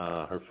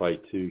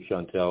fight to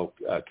Chantel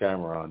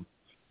Cameron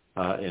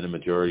in a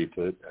majority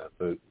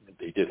vote.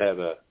 They did have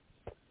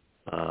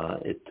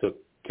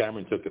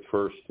Cameron took it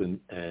first,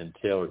 and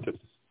Taylor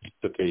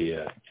took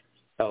a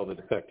hell of an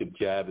effective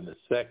jab in the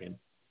second,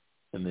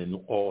 and then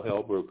all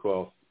hell broke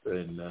off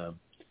in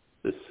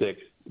the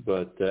sixth.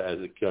 But as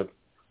it got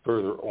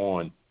further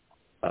on,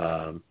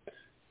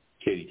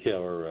 Katie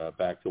Taylor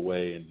backed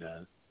away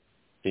and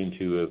seemed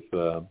to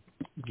have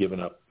given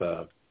up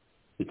the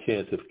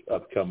chance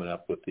of coming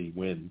up with the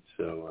win.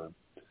 So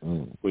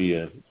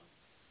you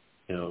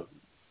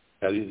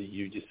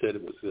just said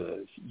it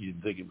was you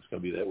didn't think it was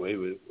going to be that way,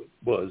 but it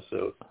was.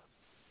 So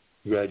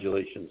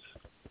congratulations.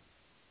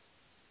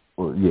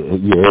 Well,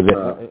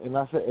 and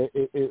I said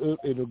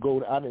it'll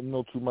go. I didn't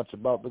know too much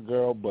about the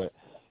girl, but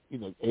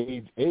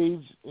age,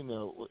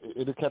 it'll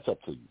catch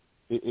up to you.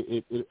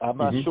 I'm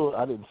not sure.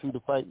 I didn't see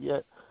the fight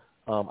yet.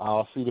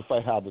 I'll see the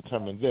fight. I'll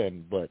determine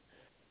then. But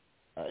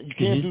you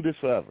can't do this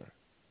forever.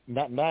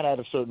 Not at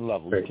a certain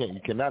level. Right. You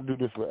cannot do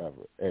this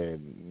forever.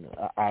 And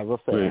as I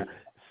say,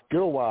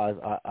 skill wise,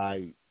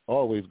 I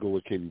always go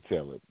with Katie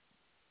Taylor.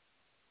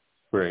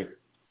 Right.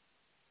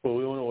 Well,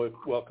 we want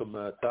to welcome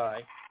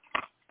Ty.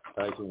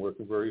 Ty's been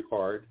working very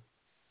hard,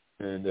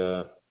 and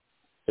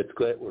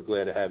we're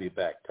glad to have you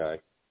back, Ty.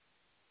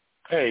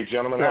 Hey,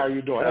 gentlemen, how are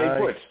you doing? Hey,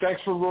 Butch,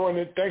 thanks for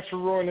ruining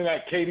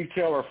that Katie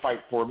Taylor fight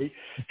for me.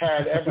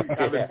 I've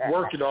been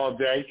working all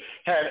day.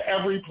 Had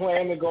every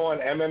plan to go on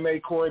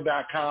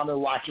MMAcorey.com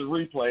and watch a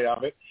replay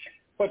of it.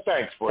 But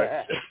thanks, Butch.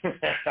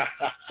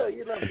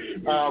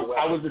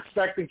 I was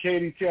expecting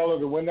Katie Taylor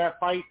to win that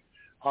fight.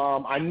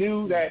 I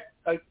knew that,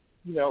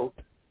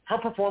 her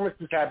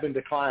performances have been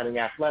declining.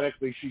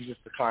 Athletically, she's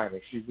just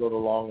declining. She's a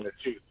little long in the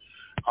tooth.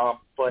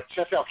 But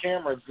Chantel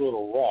Cameron's a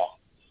little raw.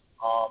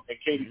 And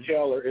Katie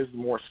Taylor is the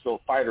more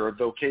skilled fighter,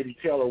 though Katie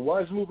Taylor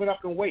was moving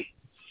up in weight.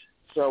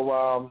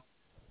 So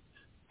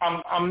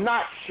I'm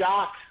not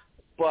shocked,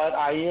 but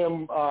I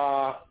am,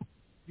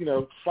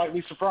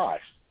 slightly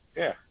surprised.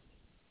 Yeah.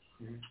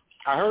 Mm-hmm.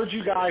 I heard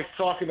you guys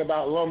talking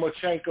about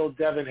Lomachenko,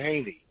 Devin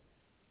Haney.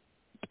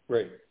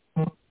 Right.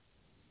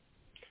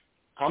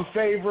 I'm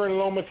favoring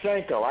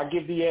Lomachenko. I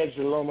give the edge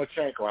to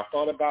Lomachenko. I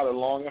thought about it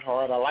long and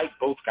hard. I like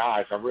both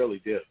guys. I really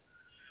do.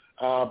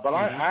 But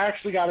I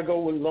actually got to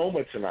go with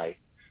Loma tonight.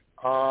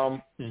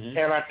 And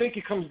I think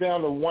it comes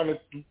down to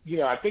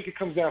I think it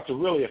comes down to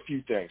really a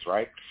few things,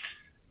 right?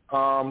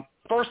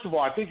 First of all,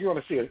 I think you're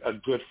going to see a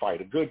good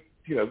fight,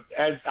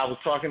 as I was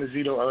talking to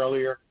Zito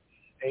earlier,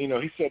 and,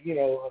 he said,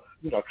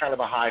 kind of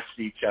a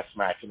high-speed chess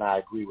match, and I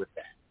agree with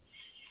that.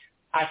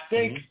 I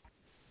think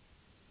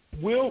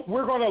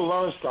we're going to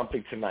learn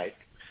something tonight.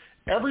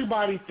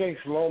 Everybody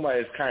thinks Loma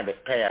is kind of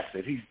past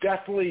it. He's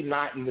definitely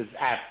not in his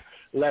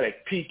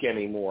athletic peak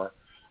anymore.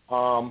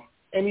 And,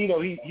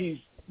 he's,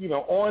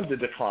 on the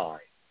decline.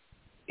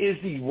 Is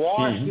he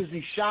washed? Is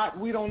he shot?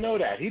 We don't know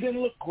that. He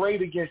didn't look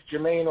great against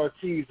Jermaine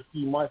Ortiz a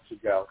few months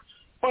ago,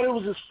 but it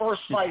was his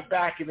first fight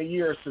back in a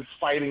year since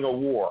fighting a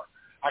war.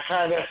 I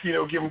kind of,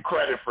 give him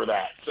credit for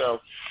that.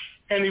 So,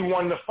 and he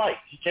won the fight.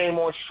 He came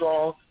on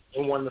strong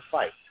and won the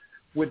fight.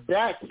 With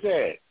that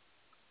said,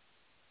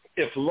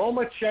 if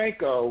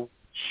Lomachenko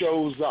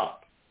shows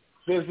up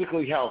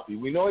physically healthy,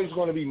 we know he's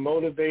going to be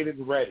motivated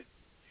and ready.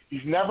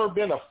 He's never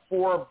been a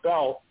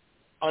 4-belt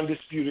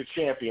undisputed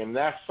champion.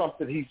 That's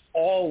something he's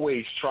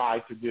always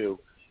tried to do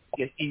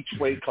in each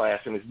weight class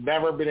and has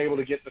never been able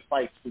to get the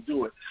fights to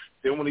do it.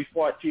 Then when he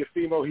fought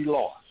Teofimo, he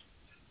lost.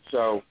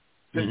 So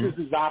this is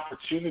his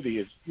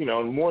opportunity,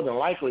 more than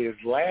likely his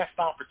last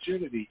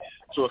opportunity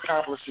to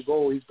accomplish the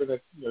goal he's been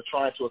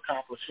trying to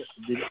accomplish since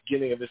the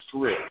beginning of his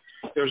career.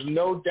 There's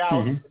no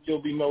doubt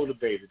he'll be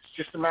motivated. It's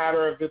just a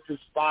matter of if his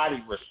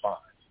body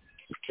responds.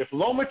 If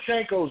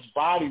Lomachenko's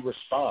body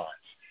responds,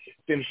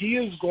 then he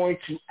is going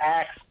to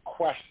ask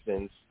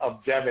questions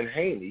of Devin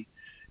Haney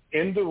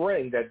in the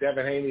ring that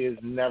Devin Haney has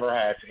never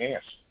had to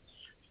answer.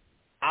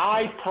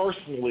 I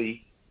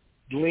personally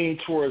lean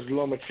towards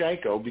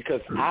Lomachenko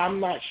because I'm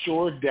not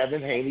sure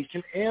Devin Haney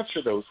can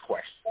answer those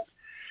questions.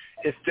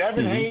 If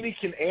Devin Haney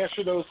can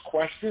answer those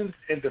questions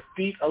and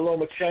defeat a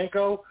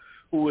Lomachenko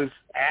who is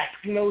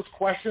asking those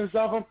questions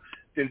of him,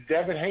 then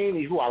Devin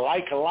Haney, who I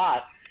like a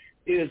lot,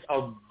 is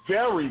a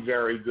very,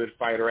 very good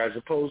fighter as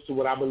opposed to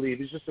what I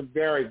believe is just a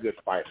very good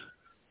fighter.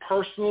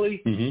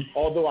 Personally,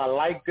 although I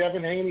like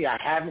Devin Haney, I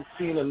haven't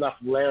seen enough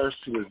layers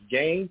to his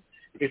game.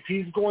 If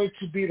he's going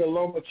to be the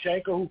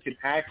Lomachenko who can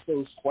ask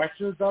those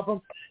questions of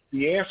him,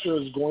 the answer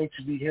is going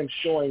to be him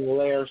showing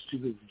layers to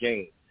his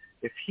game.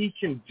 If he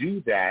can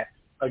do that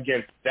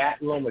against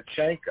that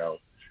Lomachenko,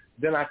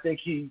 then I think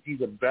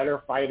he's a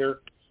better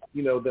fighter,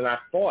 than I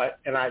thought,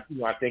 and I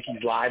think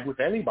he's live with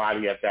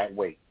anybody at that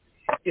weight.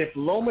 If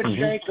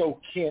Lomachenko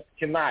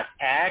cannot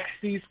ask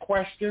these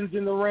questions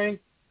in the ring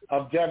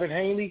of Devin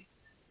Haney,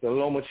 then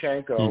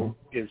Lomachenko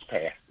is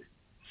past it.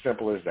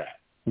 Simple as that.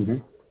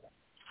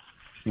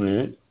 All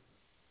right.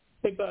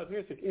 Hey, Bob,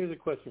 here's a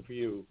question for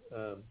you.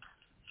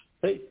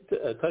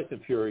 Tyson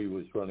Fury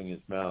was running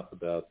his mouth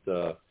about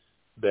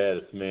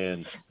baddest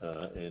man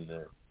in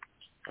the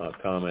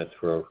comments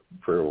for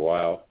a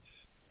while.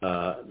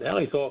 Now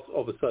he's all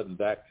of a sudden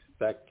back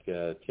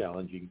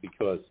challenging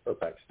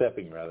back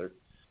stepping rather,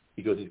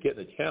 because he's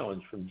getting a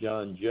challenge from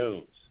John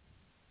Jones.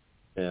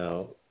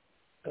 Now,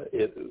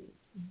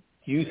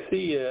 do you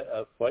see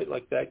a fight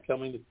like that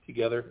coming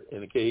together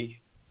in a cage?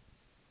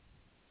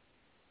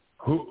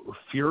 Who,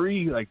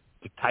 Fury? Like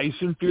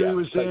Tyson Fury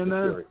was saying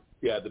that? Fury.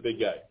 Yeah, the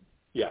big guy.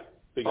 Yeah,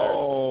 big guy.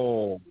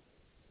 Oh,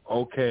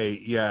 okay,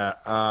 yeah.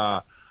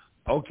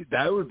 Okay,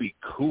 that would be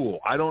cool.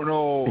 I don't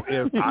know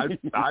if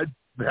I'd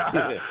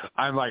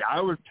I'm like, I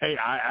would pay.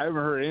 I haven't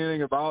heard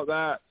anything about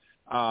that.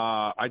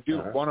 I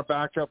do want to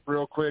back up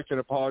real quick and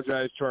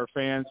apologize to our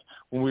fans.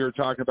 When we were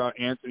talking about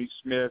Anthony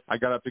Smith, I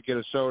got up to get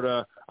a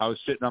soda. I was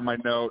sitting on my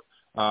note.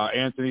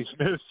 Anthony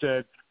Smith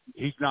said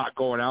he's not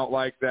going out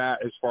like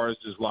that as far as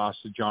his loss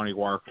to Johnny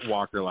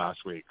Walker last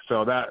week.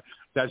 So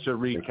that's a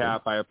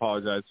recap. I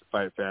apologize to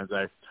fight fans.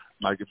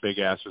 My big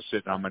ass was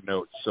sitting on my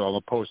notes, so I'm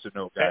a Post-it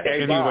note guy.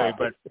 Hey, anyway,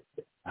 Bob.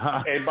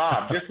 Hey,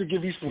 Bob, just to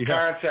give you some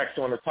context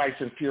on the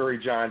Tyson Fury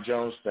John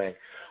Jones thing,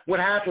 what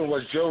happened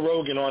was Joe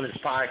Rogan on his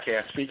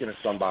podcast, speaking to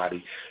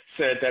somebody,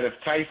 said that if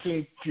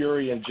Tyson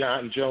Fury and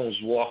John Jones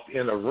walked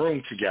in a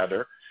room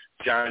together,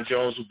 John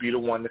Jones would be the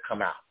one to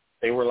come out.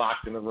 They were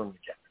locked in the room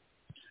together.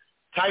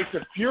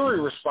 Tyson Fury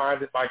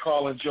responded by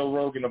calling Joe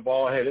Rogan a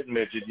bald-headed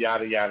midget,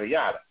 yada, yada,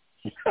 yada.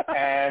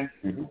 And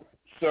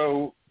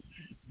so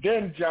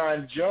then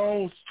John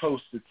Jones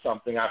posted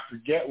something. I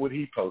forget what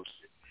he posted.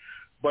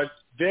 But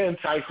then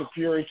Tyson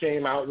Fury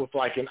came out with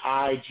like an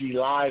IG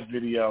Live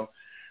video,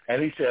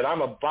 and he said, I'm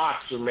a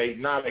boxer, mate,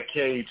 not a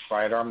cage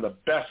fighter. I'm the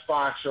best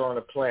boxer on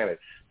the planet.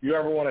 If you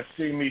ever want to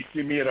see me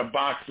in a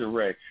boxer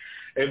ring.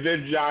 And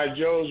then John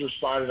Jones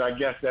responded, I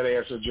guess that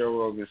answered Joe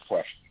Rogan's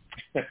question.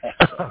 That's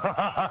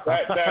how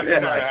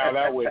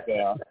that went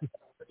down.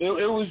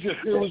 It was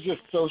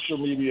just social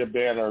media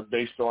banner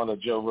based on a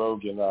Joe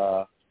Rogan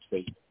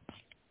statement.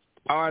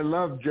 Oh, I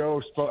love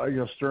Joe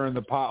stirring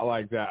the pot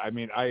like that. I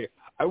mean, I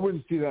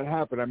wouldn't see that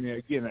happen. I mean,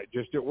 again,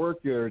 just at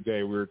work the other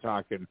day we were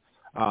talking,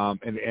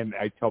 and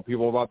I tell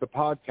people about the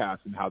podcast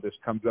and how this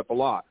comes up a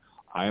lot.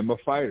 I am a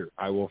fighter.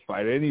 I will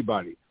fight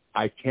anybody.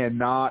 I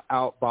cannot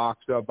outbox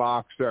a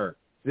boxer.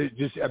 I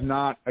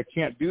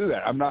can't do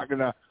that. I'm not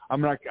gonna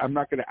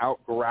out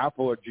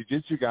grapple a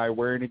jiu-jitsu guy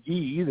wearing a gi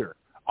either.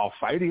 I'll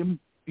fight him.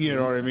 You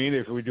know what I mean?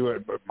 If we do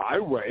it my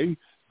way.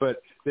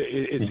 But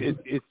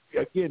it's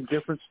again,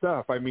 different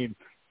stuff. I mean,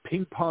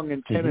 ping pong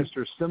and tennis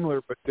are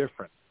similar but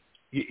different.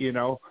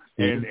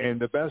 And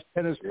the best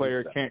tennis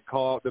player can't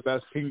call out the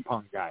best ping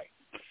pong guy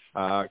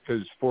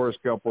because Forrest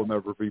Gump will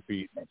never be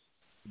beaten.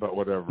 But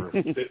whatever.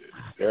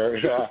 There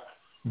we go.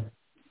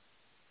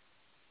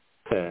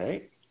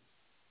 Okay.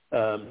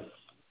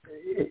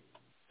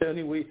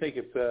 Tony, what do you think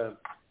if it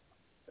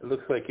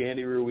looks like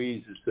Andy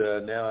Ruiz is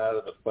now out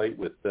of the fight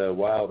with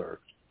Wilder?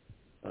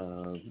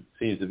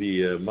 Seems to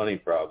be money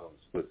problems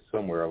with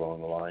somewhere along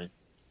the line.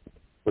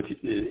 But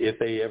if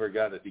they ever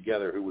got it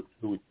together, who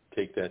would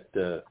take that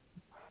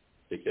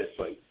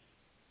fight?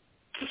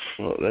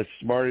 Well, the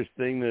smartest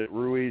thing that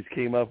Ruiz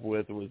came up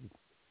with was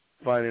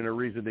finding a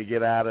reason to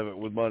get out of it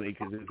with money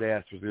because his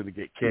ass was going to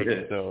get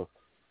kicked. So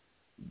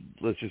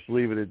let's just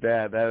leave it at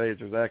that. That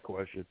answers that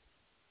question.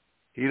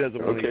 He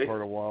doesn't want any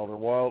part of Wilder.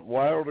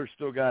 Wilder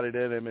still got it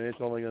in him, and it's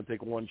only going to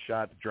take one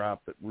shot to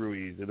drop at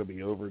Ruiz. It'll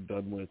be over and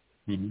done with.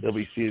 They'll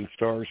be seeing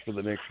stars for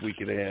the next week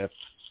and a half.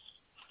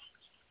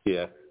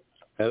 Yeah.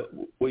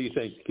 What do you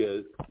think,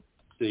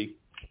 Steve?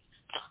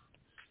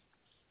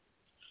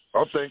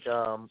 I think,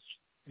 to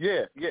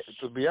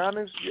be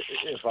honest,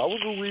 if I was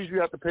Ruiz,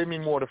 you have to pay me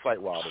more to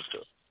fight Wilder,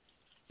 too.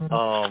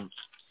 To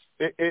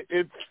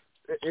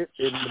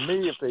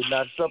me, if they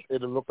matched up,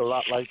 it'll look a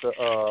lot like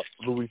the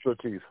Luis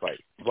Ortiz fight,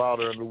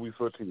 Wilder and Luis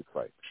Ortiz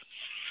fight.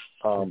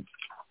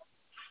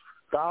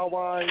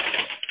 Style-wise,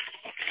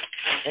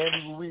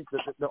 Andy Ruiz,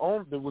 the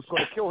only that was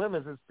going to kill him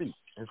is his feet.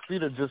 His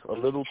feet are just a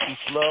little too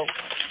slow.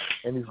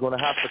 and he's going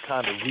to have to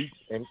kind of reach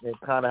and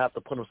kind of have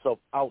to put himself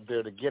out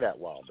there to get at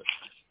Wilder.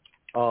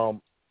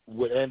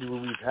 What Andy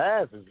Ruiz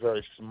has is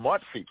very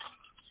smart feet.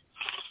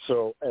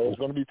 So there's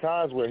going to be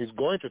times where he's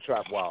going to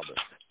trap Wilder.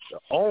 The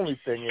only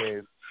thing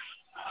is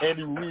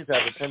Andy Ruiz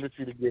has a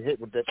tendency to get hit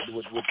with that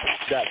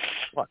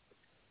punch.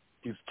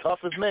 He's tough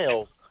as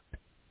nails,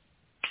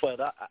 but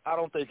I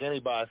don't think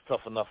anybody's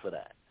tough enough for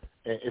that,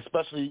 and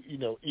especially,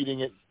 eating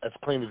it as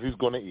clean as he's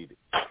going to eat it.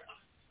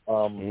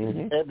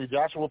 Anthony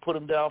Joshua put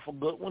him down for a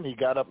good one. He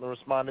got up and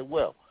responded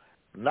well.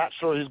 Not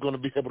sure he's going to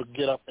be able to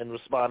get up and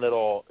respond at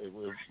all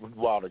when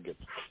Wilder gets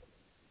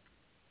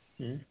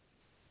him.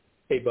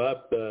 Hey,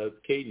 Bob,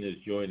 Kayden has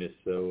joined us,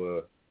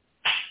 so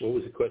what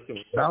was the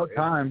question? About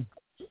time.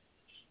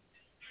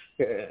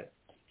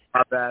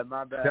 My bad.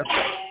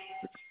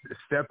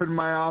 Step in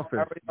my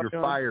office. You're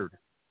fired.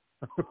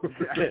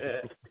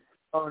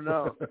 Oh,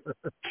 no.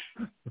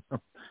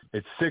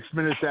 It's 6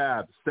 minutes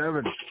abs.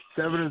 7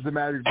 is the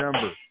magic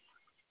number.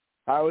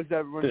 How is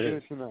everyone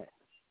doing tonight?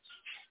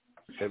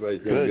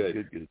 Everybody's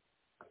doing good.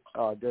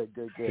 Oh, good.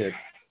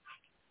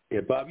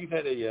 Yeah, Bob, you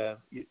had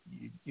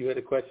you had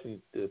a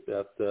question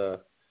about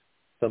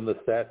some of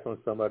the stats on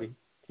somebody. Do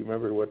you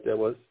remember what that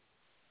was?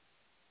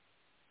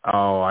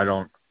 Oh, I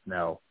don't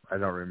know. I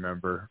don't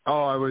remember.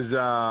 Oh, I was.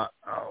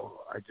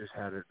 I just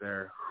had it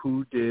there.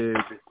 Who did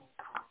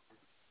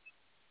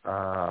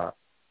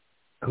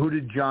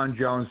John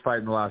Jones fight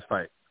in the last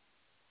fight?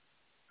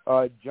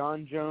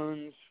 John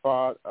Jones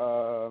fought.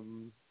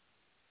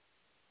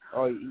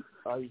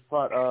 He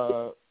fought.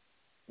 Oh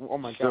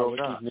my God!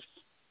 What's his name?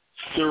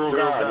 Cyril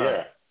Gane,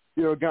 yeah.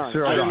 Cyril Gane.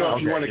 I didn't know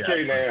if you wanted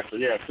Kayden to answer.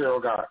 Yeah, Cyril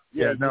Gane.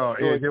 Yeah, no,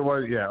 it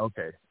was,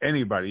 okay.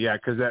 Anybody, yeah,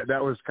 because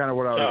that was kind of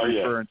what I was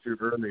referring to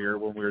earlier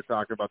when we were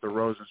talking about the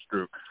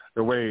Rosenstruck.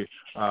 The way,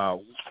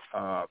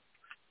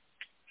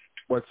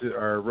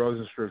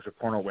 Rosenstruck's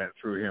opponent went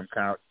through him,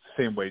 kind of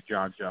the same way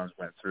John Jones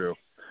went through.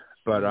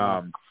 But,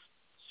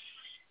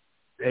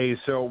 hey,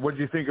 so what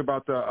did you think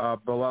about the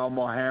Belal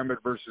Muhammad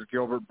versus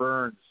Gilbert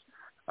Burns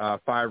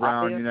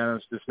 5-round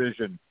unanimous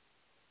decision?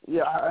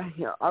 Yeah,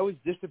 I was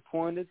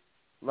disappointed,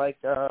 like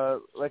I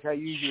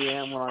usually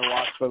am when I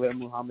watch Belal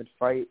Muhammad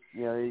fight.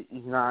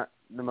 He's not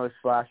the most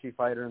flashy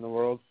fighter in the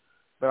world,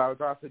 but I was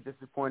also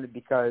disappointed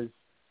because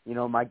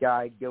my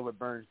guy Gilbert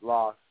Burns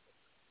lost,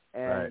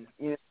 and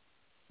you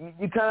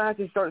kind of have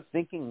to start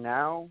thinking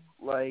now,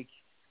 like,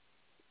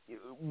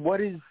 what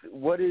is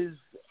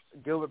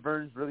Gilbert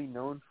Burns really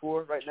known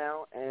for right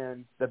now?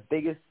 And the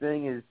biggest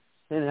thing is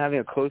him having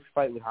a close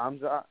fight with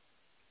Hamzat.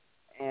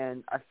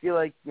 And I feel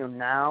like,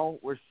 now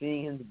we're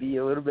seeing him to be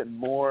a little bit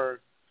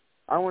more,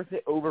 I don't want to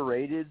say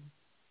overrated,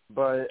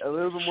 but a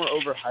little bit more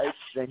overhyped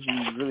than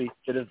he really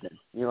should have been.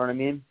 You know what I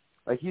mean?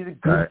 Like, he's a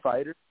good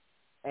fighter,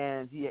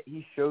 and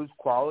he shows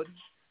quality,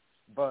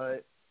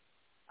 but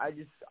I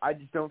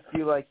just don't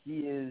feel like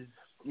he is,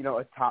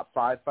 a top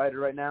 5 fighter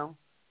right now.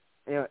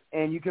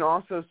 And you can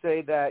also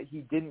say that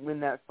he didn't win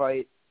that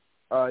fight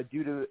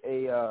due to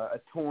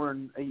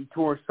he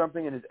tore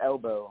something in his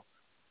elbow.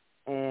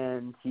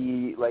 And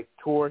he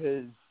tore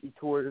his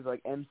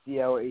MCL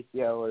or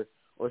ACL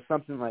or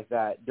something like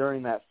that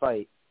during that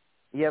fight.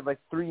 He had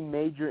 3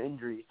 major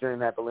injuries during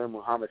that Belal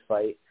Muhammad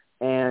fight,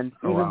 and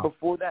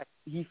before that,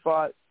 he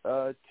fought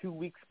 2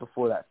 weeks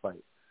before that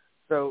fight.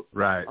 So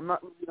I'm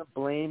not really going to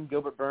blame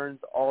Gilbert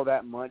Burns all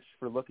that much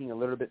for looking a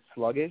little bit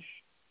sluggish,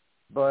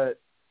 but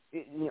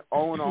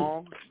all in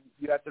all,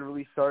 you have to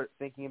really start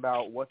thinking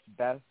about what's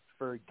best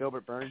for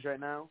Gilbert Burns right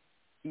now.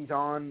 He's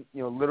on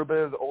a little bit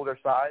of the older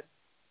side.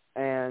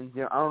 And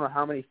I don't know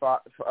how many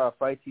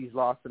fights he's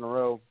lost in a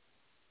row.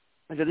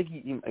 I think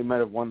he might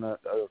have won the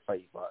other fight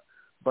he fought.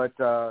 But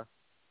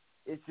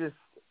it's just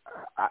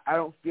I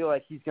don't feel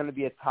like he's going to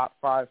be a top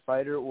 5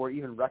 fighter or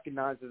even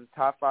recognized as a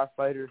top 5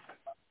 fighter,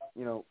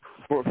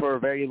 for a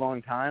very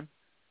long time,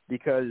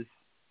 because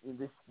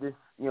this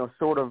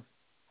sort of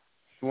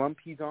slump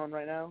he's on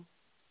right now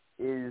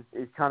is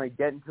kind of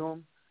getting to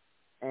him,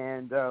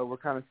 and we're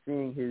kind of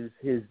seeing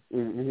his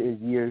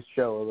years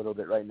show a little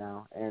bit right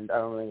now, and I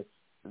don't think it's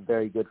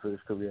very good for his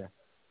career.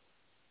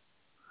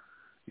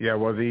 Yeah,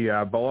 well, the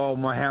Belal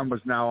Muhammad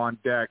is now on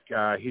deck.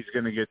 He's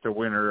going to get the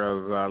winner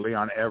of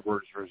Leon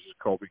Edwards versus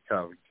Colby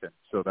Covington,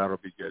 so that'll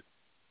be good.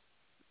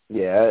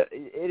 Yeah,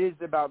 it is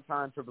about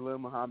time for Belal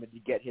Muhammad to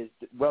get his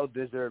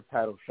well-deserved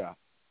title shot.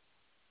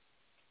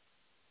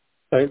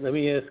 All right, let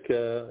me ask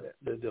the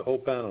whole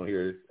panel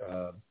here.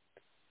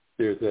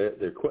 There's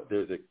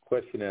a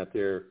question out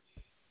there.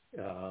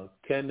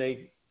 Can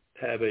they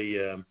have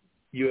a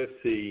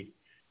UFC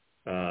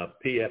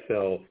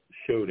PFL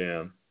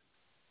showdown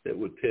that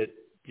would pit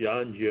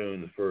John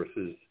Jones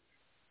versus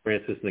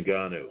Francis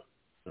Ngannou?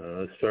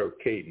 Let's start with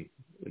Kayden.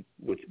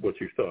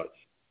 What's your thoughts?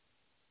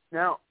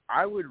 Now,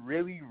 I would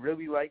really,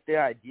 really like the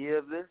idea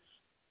of this,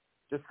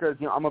 just because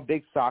I'm a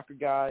big soccer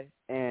guy,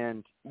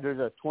 and there's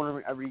a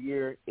tournament every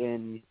year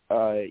in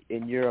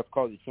Europe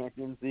called the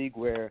Champions League,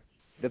 where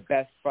the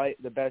best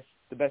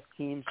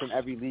teams from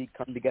every league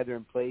come together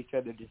and play each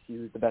other to see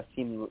who's the best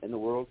team in the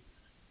world.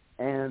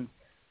 And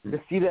to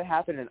see that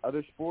happen in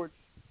other sports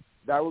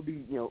that would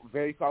be,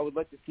 very cool. I would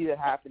like to see that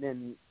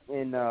happen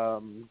in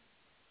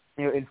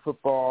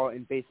football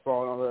and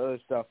baseball and all the other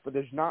stuff. But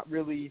there's not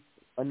really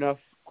enough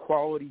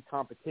quality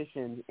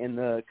competition in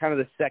the kind of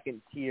the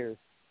second tier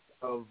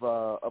of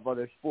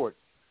other sports.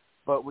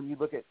 But when you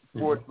look at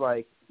sports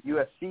like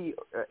UFC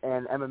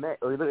and MMA,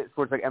 or you look at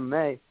sports like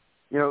MMA,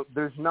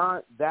 there's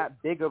not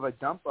that big of a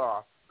dump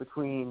off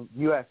between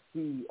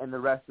UFC and the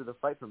rest of the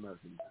fight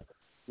promotions.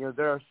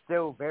 There are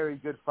still very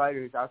good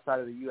fighters outside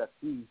of the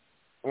UFC,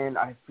 and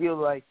I feel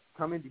like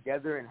coming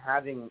together and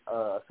having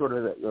a sort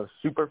of a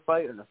super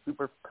fight and a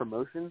super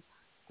promotion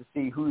to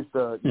see who's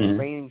the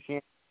reigning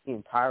champion in the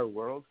entire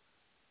world,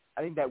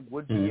 I think that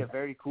would be a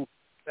very cool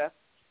concept.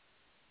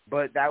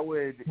 But that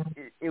would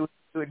it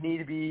would need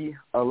to be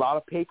a lot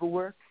of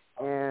paperwork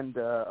and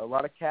a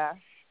lot of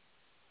cash.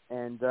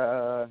 And,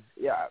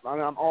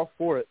 I'm all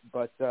for it,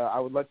 but I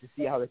would love to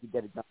see how they could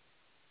get it done.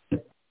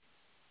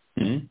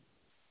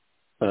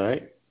 All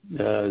right.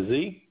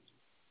 Z?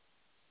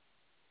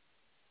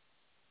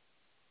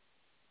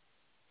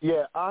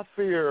 Yeah, I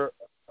fear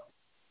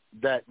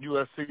that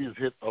UFC has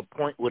hit a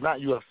point, well, not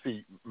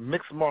UFC,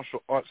 mixed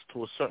martial arts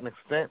to a certain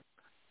extent.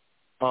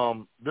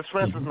 This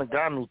Francis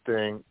Ngannou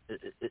thing,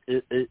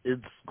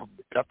 it's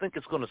I think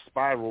it's going to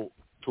spiral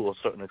to a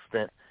certain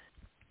extent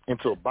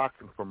into a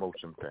boxing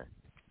promotion thing.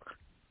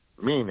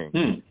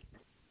 Meaning,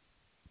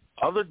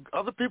 other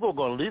people are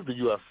going to leave the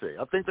UFC.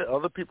 I think that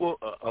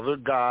other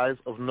guys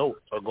of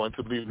note are going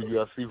to leave the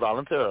UFC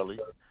voluntarily.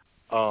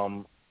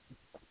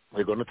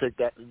 They're going to take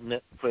that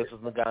Francis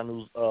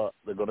Ngannou's.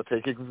 They're going to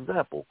take his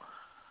example.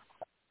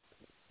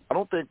 I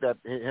don't think that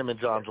him and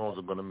John Jones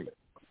are going to meet.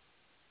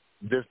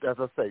 This, as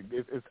I say,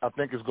 I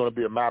think it's going to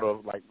be a matter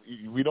of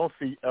we don't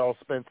see Errol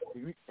Spence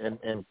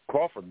and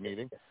Crawford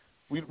meeting.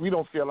 We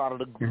don't see a lot of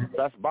the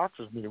best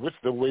boxers meeting. We're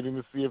still waiting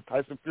to see if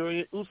Tyson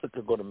Fury and Usyk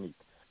are going to meet.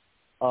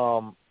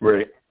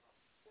 Right.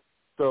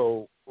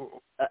 So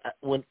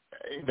when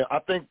I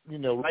think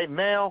right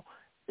now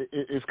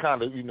it's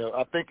kind of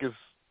I think it's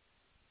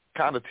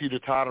kind of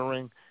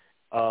teeter-tottering.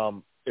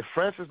 If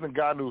Francis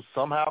Ngannou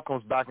somehow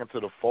comes back into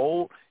the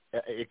fold,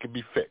 it can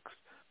be fixed.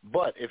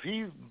 But if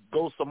he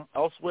goes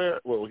elsewhere,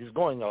 well, he's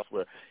going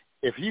elsewhere.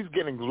 If he's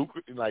getting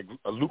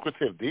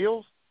lucrative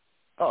deals,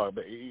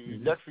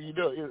 next thing you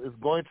know, it's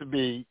going to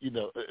be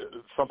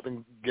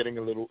something getting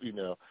a little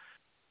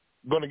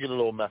going to get a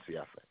little messy,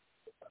 I think.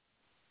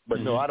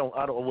 But no, I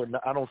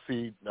don't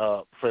see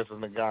Francis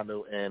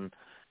Ngannou and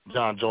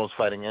John Jones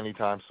fighting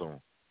anytime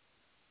soon.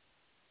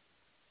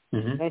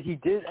 And he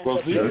did. Well,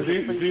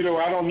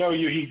 Zito, I don't know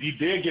you. He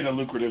did get a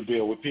lucrative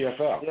deal with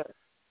PFL. Yeah,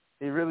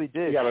 he really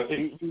did. He got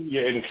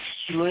an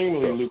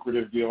extremely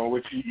lucrative deal in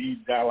which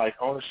he got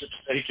ownership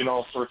stake and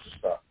all sorts of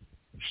stuff.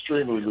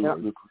 Extremely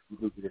lucrative.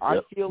 I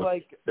feel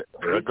like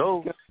there it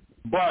goes.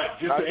 But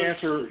just to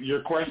answer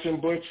your question,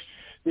 Butch,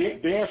 the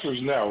answer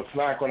is no. It's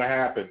not going to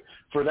happen.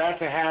 For that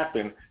to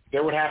happen,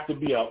 there would have to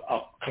be a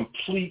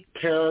complete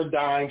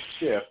paradigm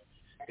shift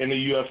in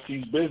the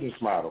UFC's business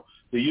model.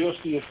 The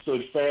UFC has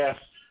stood fast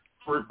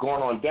for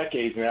going on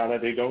decades now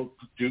that they don't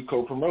do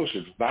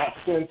co-promotions. Not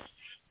since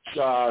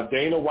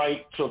Dana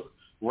White took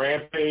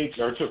Rampage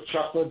or took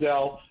Chuck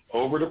Liddell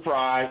over to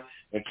Pride,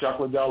 and Chuck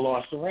Liddell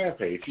lost to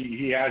Rampage.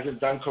 He hasn't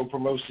done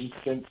co-promotions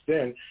since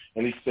then,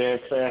 and he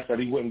stands fast that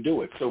he wouldn't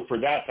do it. So for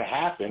that to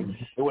happen,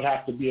 it would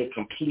have to be a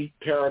complete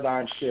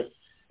paradigm shift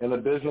in the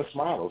business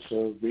model.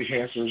 So the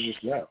answer is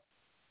just no.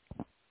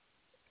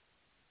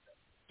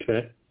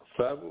 Okay.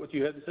 Fab, what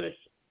you had to say?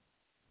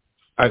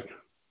 I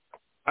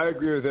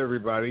agree with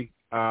everybody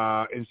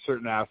in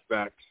certain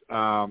aspects.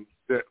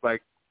 That,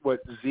 like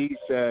what Z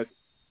said,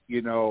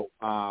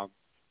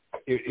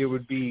 it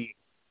would be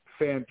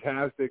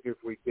fantastic if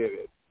we did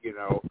it,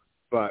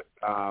 but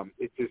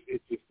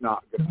it's just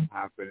not going to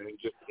happen. And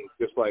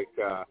just like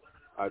Ty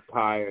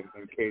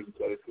and Kayden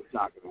said, it's just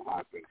not going to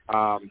happen.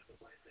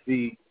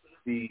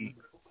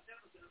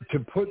 To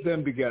put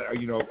them together,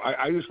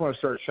 I just want to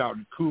start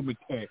shouting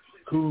Kumite,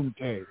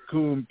 Kumite,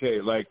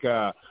 Kumite, like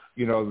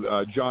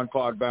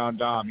Jean-Claude Van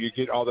Damme. You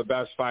get all the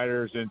best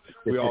fighters, and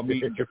we all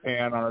meet in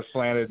Japan on a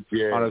slanted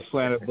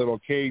little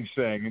cage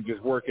thing, and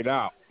just work it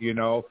out.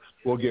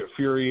 We'll get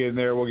Fury in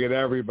there. We'll get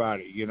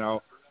everybody.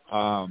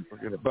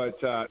 But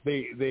I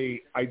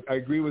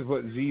agree with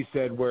what Z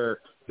said,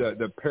 where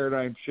the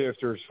paradigm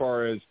shift, or as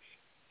far as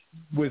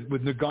with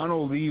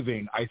Ngannou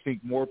leaving, I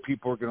think more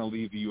people are going to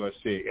leave the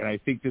UFC, and I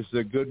think this is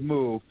a good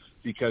move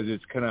because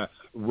it's going to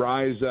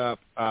rise up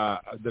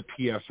the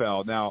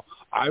PFL. Now,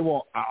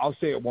 I'll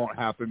say it won't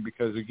happen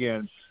because,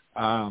 again,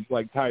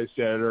 like Ty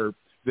said, or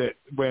that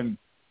when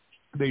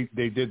they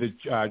did the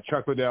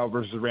Chuck Liddell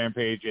versus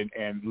Rampage,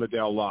 and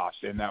Liddell lost,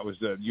 and that was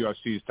the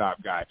UFC's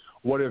top guy.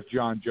 What if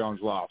John Jones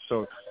lost?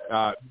 So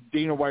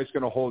Dana White's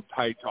going to hold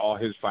tight to all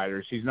his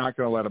fighters. He's not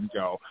going to let them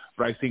go.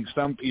 But I think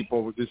some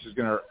people, this is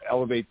going to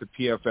elevate the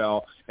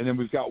PFL, and then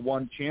we've got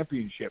one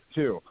championship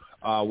too,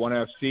 one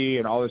FC,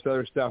 and all this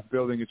other stuff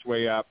building its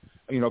way up.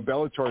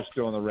 Bellator's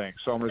still in the ring,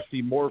 so I'm going to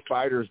see more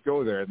fighters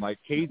go there. And like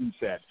Kayden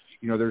said,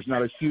 there's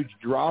not a huge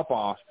drop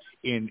off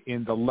in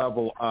the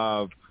level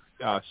of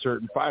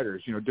certain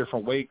fighters.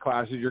 Different weight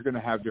classes, you're going to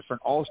have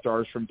different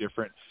all-stars from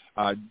different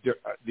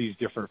these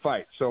different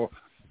fights. So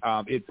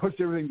it puts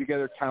everything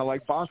together kind of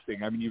like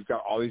boxing. I mean, you've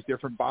got all these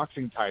different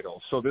boxing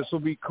titles. So this will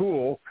be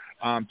cool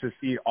to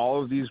see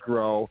all of these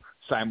grow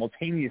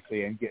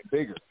simultaneously and get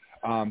bigger.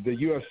 The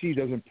UFC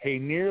doesn't pay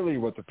nearly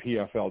what the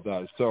PFL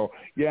does. So,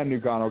 yeah,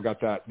 Nugano got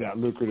that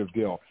lucrative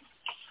deal.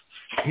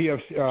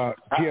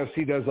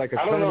 PFC does like a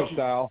tournament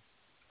style.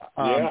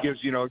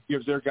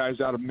 Gives their guys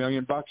out $1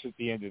 million at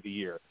the end of the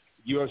year.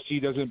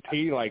 UFC doesn't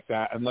pay like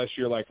that unless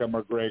you're like a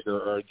McGregor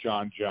or a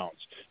John Jones.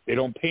 They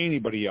don't pay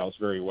anybody else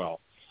very well.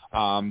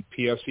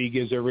 PFC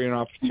gives everyone an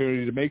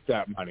opportunity to make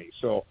that money.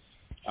 So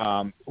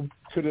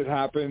could it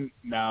happen?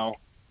 No,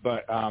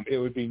 but it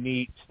would be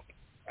neat.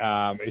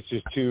 It's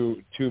just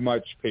too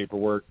much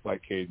paperwork,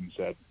 like Kayden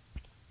said.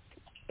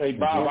 Hey,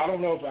 Bob, I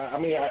don't know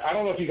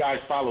if you guys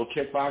follow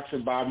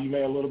kickboxing. Bob, you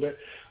may a little bit.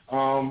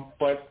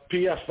 But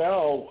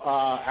PFL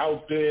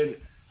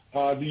outbid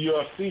the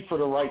UFC for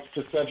the rights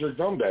to Cedric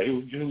Doumbé,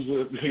 who's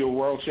a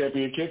world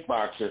champion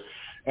kickboxer.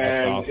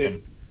 And that's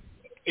awesome.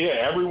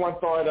 Everyone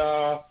thought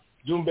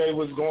Doumbé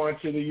was going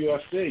to the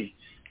UFC.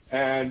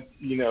 And,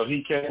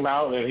 he came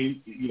out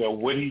and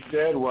what he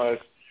said was,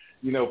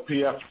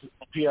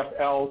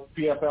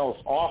 PFL's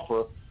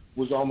offer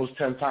was almost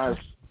 10 times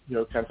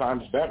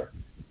better.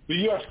 The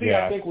UFC,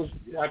 I think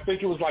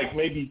it was like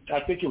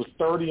it was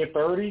 30 and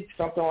 30,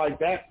 something like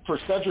that for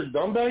Cedric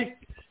Doumbé.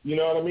 You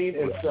know what I mean?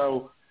 And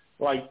so,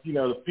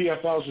 the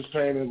PFL's just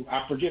paying,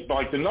 I forget,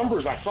 the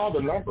numbers. I saw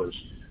the numbers,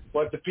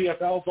 but the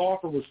PFL's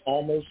offer was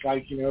almost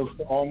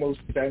almost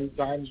 10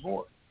 times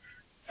more.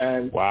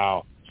 And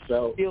wow.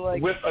 So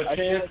with a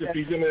chance if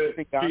he's in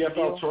a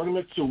PFL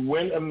tournament to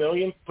win $1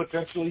 million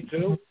potentially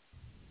too.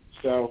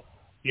 So.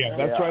 Yeah,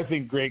 that's what I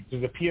think, Greg,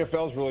 because the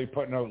PFL is really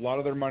putting a lot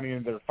of their money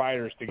into their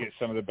fighters to get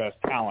some of the best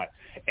talent.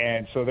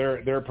 And so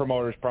their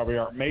promoters probably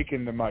aren't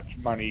making as much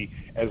money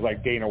as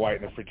like Dana White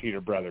and the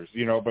Fertitta brothers,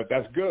 but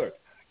that's good.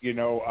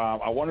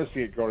 I want to see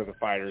it go to the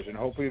fighters, and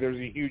hopefully there's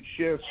a huge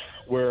shift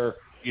where,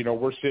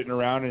 we're sitting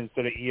around and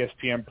instead of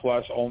ESPN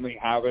Plus only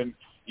having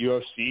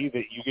UFC,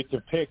 that you get to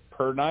pick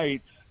per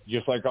night.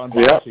 Just like on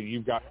boxing,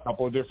 you've got a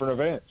couple of different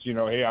events.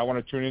 Hey, I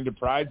want to tune into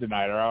Pride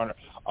tonight, or I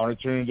want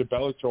to tune into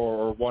Bellator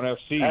or ONE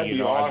FC. That'd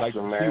be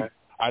awesome,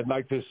 I'd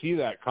like to see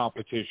that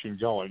competition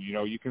going.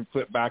 You can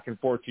flip back and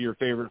forth to your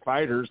favorite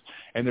fighters,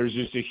 and there's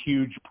just a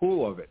huge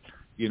pool of it.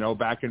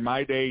 Back in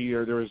my day,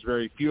 there was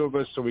very few of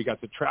us, so we got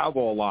to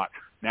travel a lot.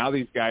 Now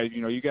these guys,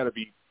 you got to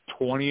be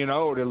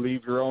 20-0 to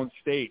leave your own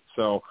state.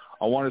 So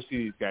I want to see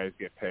these guys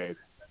get paid.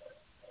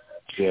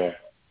 Yeah.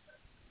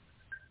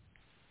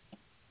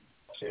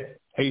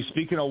 Hey,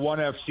 speaking of ONE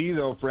FC,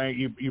 though, Frank,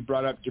 you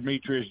brought up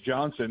Demetrius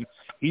Johnson.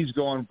 He's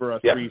going for a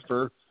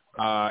threefer.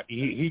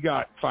 He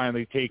got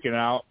finally taken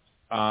out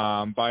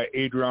by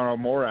Adriano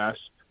Moraes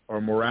or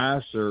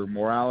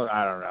Morales.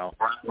 I don't know.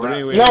 But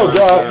anyway,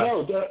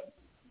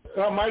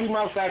 Mighty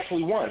Mouse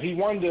actually won. He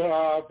won he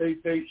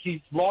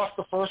lost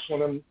the first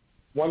one and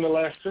won the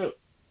last two.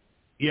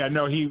 Yeah,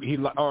 no,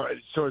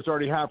 so it's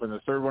already happened.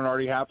 The third one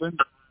already happened?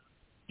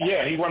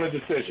 Yeah, he won a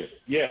decision.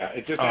 Yeah,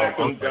 it just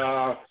happened.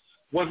 Okay.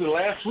 Was it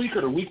last week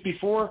or the week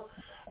before?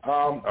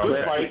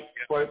 Good fight,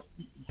 but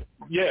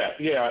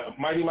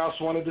Mighty Mouse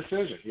won a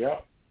decision. Yeah.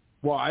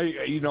 Well,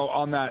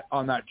 on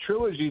that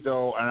trilogy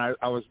though, and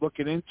I was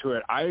looking into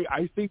it.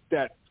 I think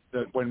that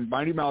when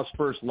Mighty Mouse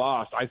first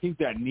lost, I think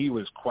that knee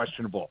was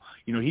questionable.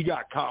 He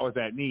got caught with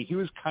that knee. He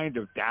was kind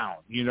of down.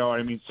 You know what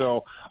I mean?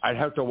 So I'd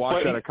have to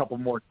watch that a couple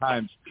more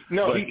times.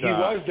 No, he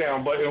was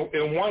down, but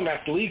in one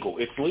that's legal.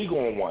 It's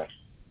legal in one.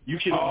 You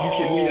can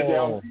knee it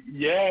down.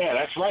 Yeah,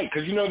 that's right.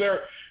 Because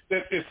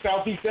it's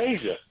Southeast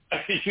Asia.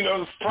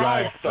 The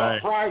pride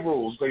stuff, pride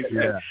rules, basically.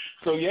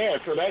 Yeah.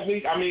 So that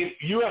means,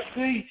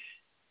 UFC,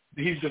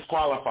 he's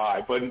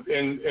disqualified, but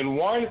in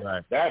one,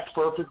 that's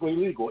perfectly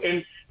legal.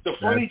 And the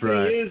funny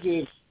thing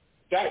is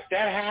that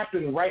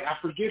happened right. I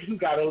forget who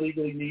got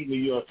illegally kneed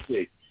in the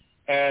UFC,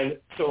 and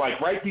so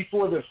right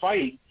before the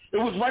fight, it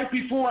was right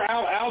before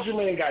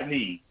Aljamain got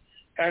kneed,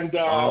 and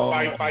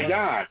by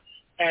Jan.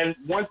 And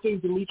one thing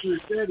Demetrius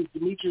said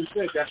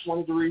that's one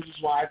of the reasons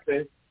why I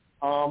think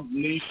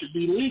knees should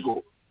be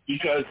legal,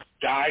 because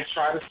guys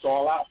try to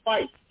stall out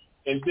fights.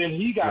 And then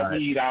he got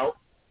kneed out,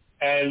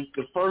 and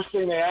the first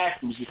thing they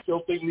asked him was, you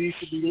still think knees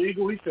should be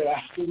legal? He said,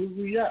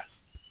 absolutely yes.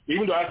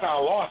 Even though that's how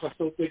I lost, I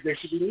still think they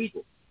should be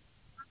legal.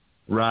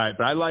 Right,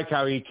 but I like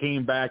how he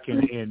came back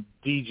in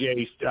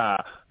DJ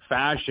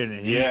fashion,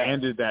 and he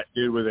ended that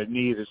dude with a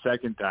knee the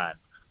second time.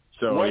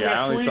 So,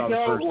 I only saw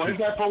the first Was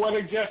that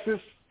poetic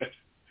justice?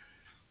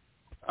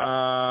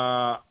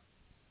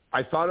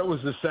 I thought it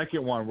was the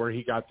second one where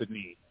he got the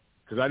knee,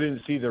 because I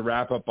didn't see the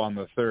wrap up on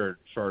the third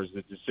as far as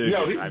the decision.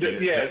 No,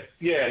 Demetrius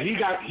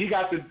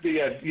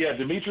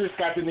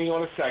got the knee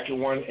on the second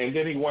one, and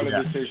then he won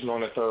a decision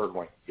on the third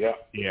one. Yeah.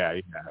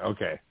 Yeah.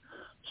 Okay.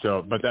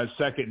 So, but that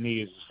second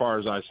knee, as far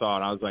as I saw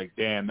it, I was like,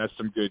 damn, that's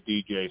some good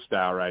DJ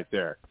style right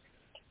there.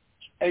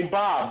 Hey,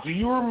 Bob, do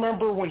you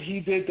remember when he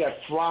did that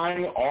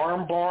flying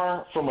arm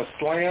bar from a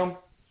slam?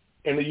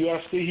 in the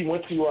UFC. He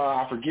went to,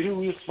 I forget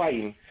who he was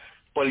fighting,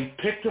 but he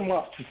picked him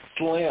up to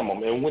slam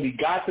him. And when he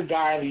got the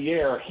guy in the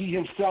air, he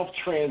himself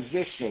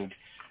transitioned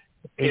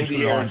in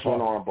the air into an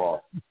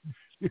armbar.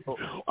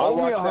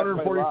 Only a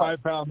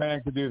 145-pound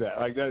man could do that.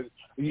 Like that,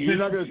 you're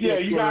not going to see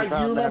you guys,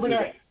 you remember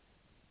that?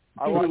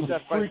 I watched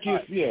that fight.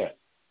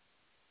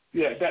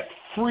 Yeah, that's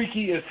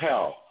freaky as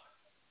hell.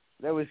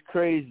 That was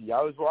crazy.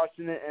 I was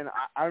watching it, and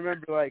I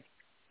remember, like,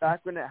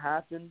 back when it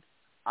happened,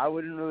 I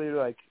wouldn't really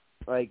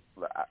I was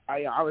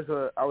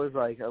a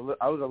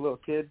little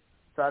kid,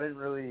 so I didn't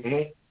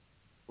really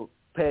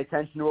pay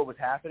attention to what was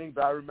happening.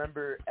 But I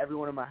remember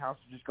everyone in my house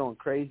was just going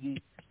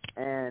crazy,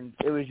 and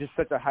it was just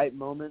such a hype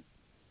moment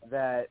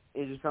that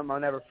it's just something I'll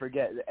never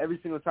forget. Every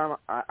single time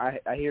I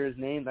hear his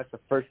name, that's the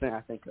first thing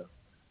I think of.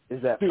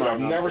 Is that? Dude, I've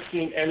never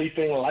seen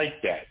anything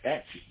like that.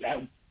 That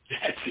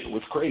shit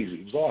was crazy.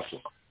 It was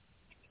awesome.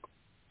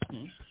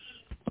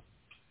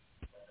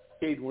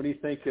 Kayden, what do you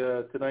think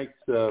tonight's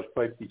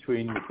fight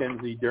between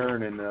Mackenzie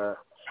Dern and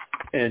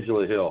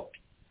Angela Hill?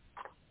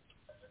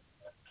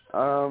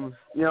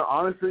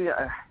 Honestly,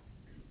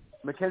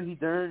 Mackenzie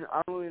Dern,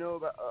 I don't really know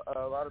about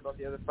a lot about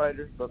the other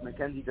fighters, but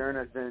Mackenzie Dern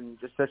has been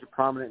just such a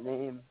prominent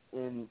name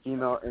in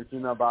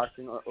female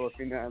boxing or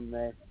female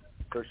MMA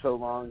for so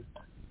long.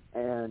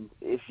 And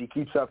if she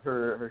keeps up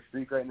her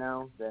streak right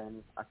now,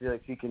 then I feel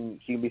like she can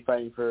be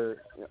fighting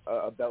for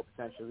a belt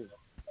potentially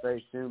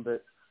very soon.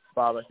 But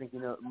Bob, I think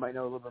you might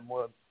know a little bit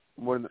more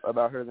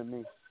about her than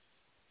me.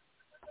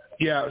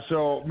 Yeah,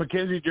 so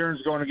Mackenzie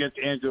Dern's going against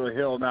Angela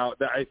Hill. Now,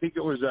 I think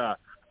it was a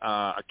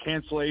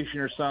cancellation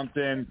or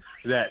something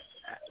that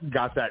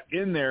got that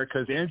in there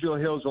because Angela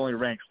Hill's only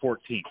ranked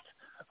 14th.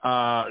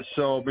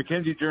 So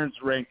Mackenzie Dern's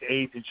ranked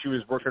 8th, and she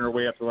was working her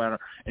way up the ladder.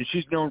 And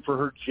she's known for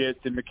her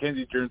jits, and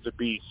Mackenzie Dern's a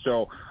beast.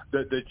 So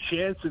the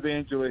chance of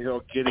Angela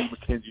Hill getting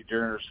Mackenzie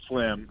Dern are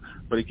slim.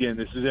 But, again,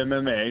 this is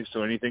MMA,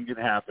 so anything can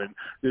happen.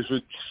 This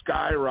would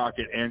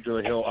skyrocket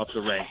Angela Hill up the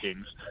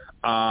rankings.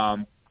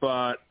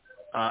 The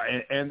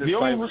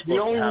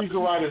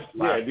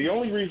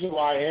only reason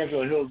why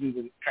Angela Hill's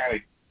even kind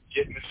of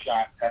getting a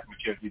shot at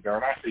Mackenzie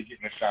Dern, I say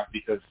getting a shot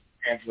because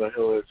Angela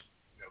Hill is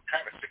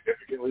kind of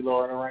significantly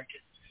lower in the ranking.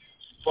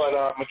 But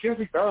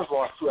Mackenzie Dern's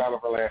lost 2 out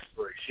of her last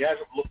 3. She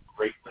hasn't looked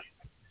great lately.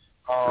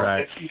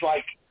 And she's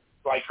like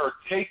her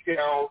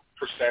takedown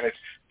percentage,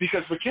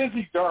 because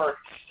Mackenzie Dern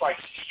is like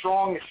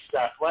strong and she's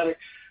athletic,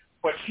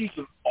 but she's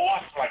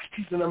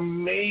an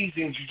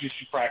amazing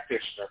jiu-jitsu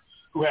practitioner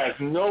who has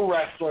no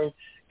wrestling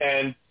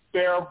and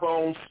bare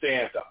bones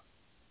stand up.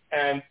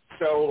 And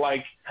so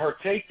like her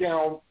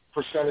takedown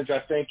percentage, I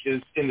think,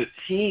 is in the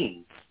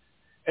teens.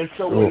 And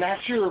so when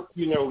that's your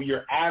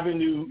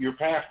avenue, your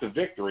path to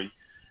victory,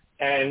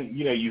 and,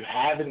 you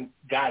haven't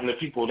gotten the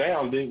people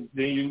down, then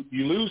you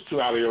lose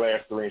 2 out of your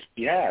last 3.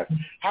 She has.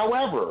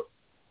 However,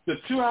 the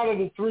 2 out of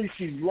the 3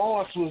 she's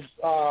lost was,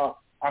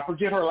 I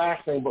forget her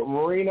last name, but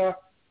Marina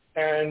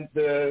and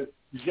the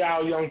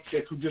Zhao Young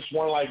chick who just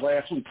won like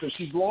last week. So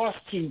she's lost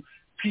to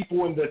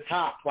people in the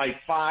top like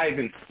 5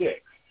 and 6,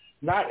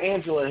 not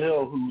Angela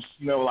Hill, who's,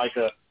 like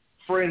a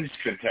fringe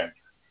contender.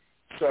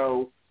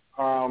 So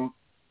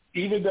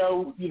even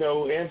though,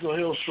 Angela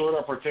Hill's short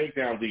up her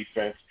takedown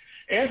defense,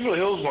 Angela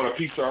Hill's going to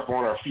piece her up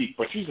on her feet,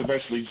 but she's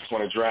eventually just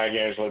going to drag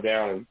Angela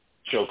down and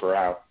choke her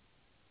out.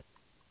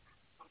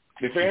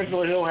 If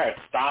Angela Hill had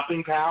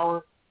stopping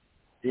power,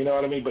 you know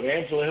what I mean? But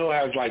Angela Hill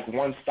has like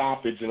 1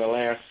 stoppage in the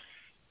last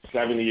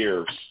 7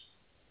 years.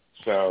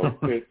 So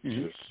it's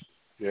just,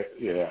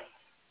 yeah.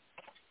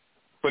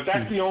 But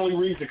that's the only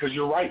reason, because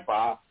you're right,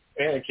 Bob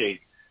and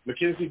Kate.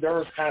 Mackenzie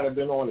Dern's kind of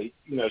been on it.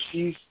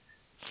 She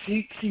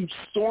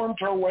stormed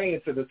her way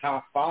into the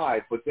top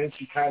 5, but then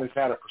she kind of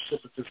had a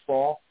precipitous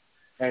fall.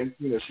 And,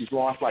 she's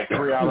lost like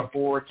 3 out of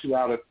 4, 2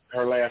 out of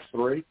her last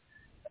 3.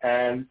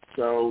 And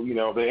so,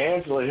 the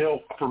Angela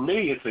Hill, for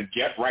me, it's a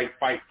get-right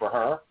fight for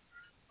her.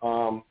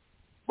 But,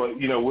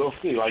 we'll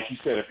see. Like you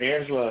said, if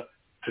Angela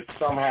could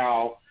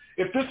somehow –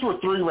 if this were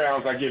 3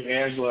 rounds, I'd give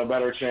Angela a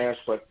better chance.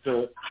 But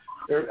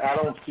I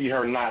don't see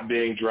her not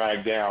being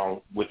dragged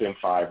down within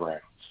 5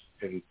 rounds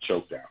and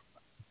choked out.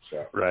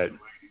 So. Right.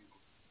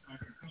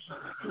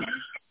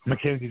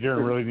 Mackenzie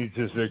Dern really needs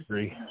this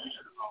victory.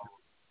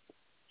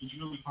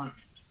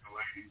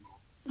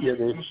 Yeah,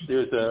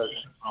 there's a.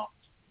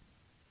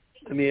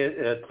 I mean,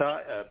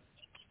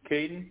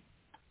 Kayden,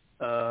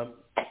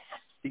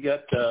 you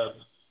got.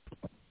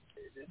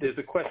 There's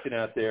a question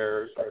out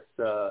there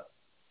that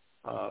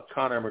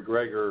Conor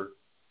McGregor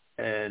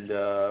and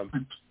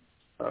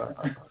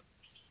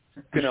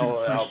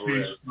Canelo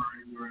Alvarez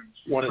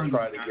want to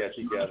try to get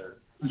together.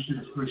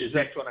 Is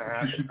that going to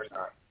happen or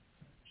not?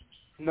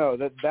 No,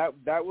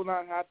 that will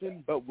not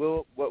happen. But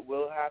what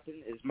will happen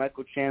is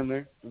Michael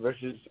Chandler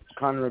versus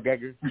Conor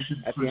McGregor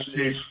at the end of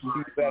this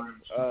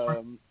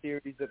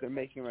series that they're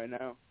making right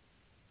now.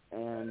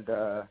 And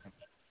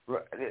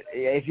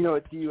if you know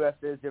what TUF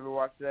is, you ever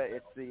watch that?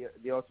 It's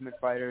the Ultimate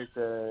Fighter. It's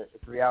a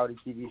reality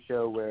TV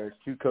show where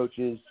 2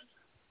 coaches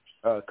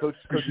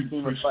coaching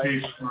team of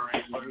fighters.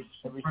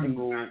 Every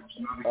single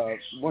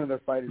one of their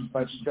fighters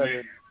fights each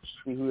other,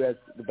 see who has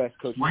the best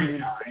coaching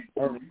team,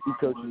 and the two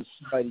coaches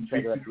fight each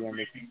other at the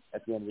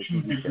end of the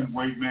TV show.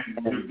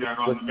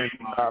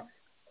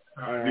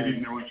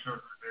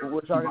 And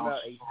we're talking about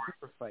a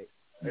super fight,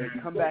 a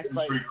comeback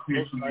fight.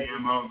 Both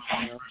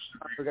fighters,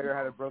 McGregor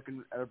had a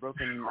broken it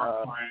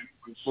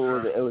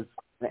was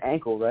an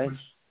ankle, right?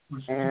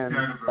 And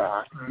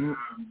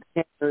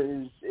Cantor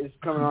is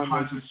coming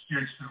on this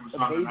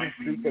amazing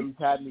streak that he's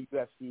had in the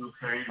UFC.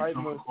 Probably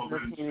the most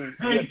entertaining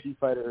UFC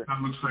fighter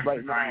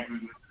right now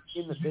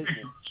in the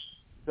business.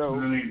 So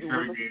we're looking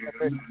at a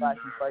very flashy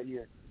fight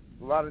here.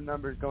 A lot of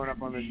numbers going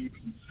up on the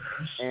YouTube.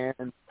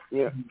 And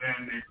yeah,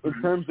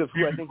 in terms of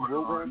who I think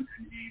will win,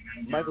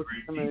 Michael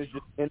Chandler has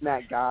just been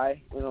that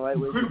guy in the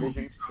lightweight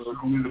division. So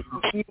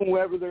even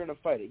wherever they're in a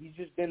fight, he's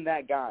just been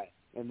that guy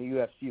in the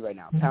UFC right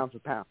now, pound for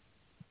pound.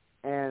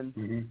 And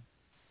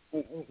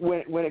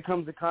when it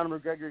comes to Conor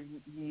McGregor,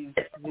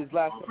 his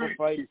last couple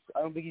fights,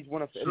 I don't think he's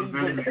won a fight. I think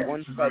he's won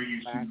one fight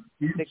in the last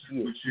 6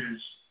 years.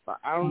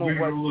 I don't know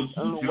what he's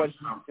doing.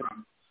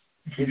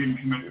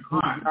 It's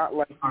not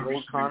like the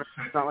old Conor.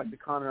 It's not like the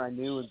Conor I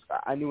knew and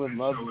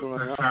loved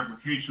growing up.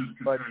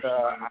 But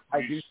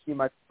I do see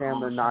Michael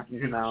Chandler knocking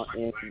him out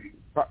in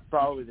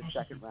probably the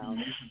second round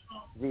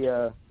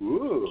via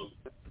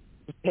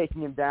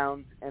taking him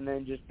down, and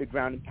then just the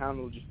ground and pound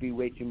will just be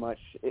way too much.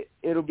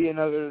 It'll be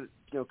another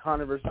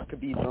Conor versus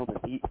Khabib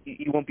moment.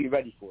 He won't be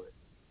ready for it.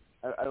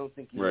 I don't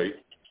think he's right.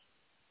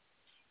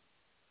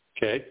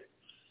 Okay.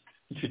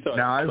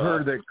 Now I've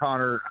heard that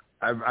Conor.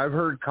 I've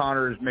heard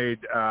Conor's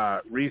made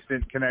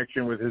recent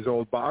connection with his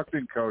old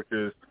boxing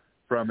coaches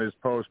from his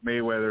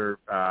post-Mayweather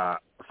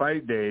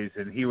fight days,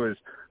 and he was,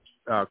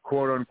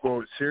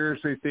 quote-unquote,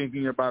 seriously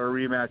thinking about a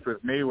rematch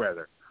with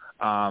Mayweather.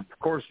 Of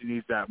course he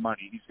needs that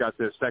money. He's got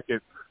this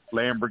second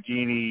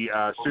Lamborghini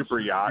super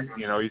yacht.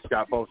 He's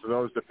got both of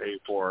those to pay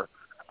for.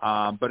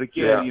 But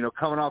again,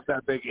 coming off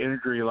that big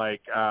injury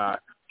like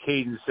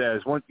Kayden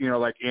says,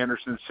 like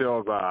Anderson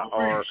Silva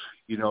or,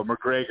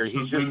 McGregor,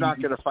 he's just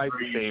not going to fight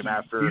the same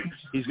after.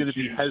 He's going to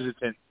be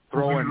hesitant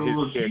throwing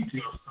his kick,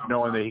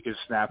 knowing that he can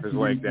snap his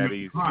leg that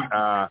easy.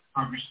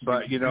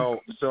 But,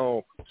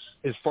 so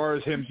as far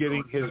as him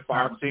getting his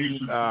boxing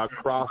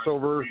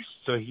crossover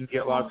so he can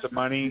get lots of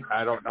money,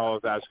 I don't know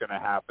if that's going to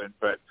happen.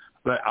 But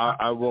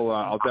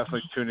I'll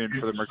definitely tune in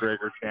for the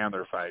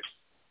McGregor-Chandler fight.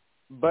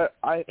 But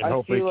I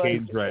hopefully feel like,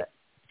 Kayden's right.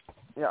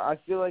 Yeah, I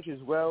feel like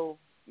as well,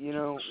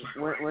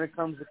 when it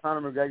comes to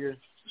Conor McGregor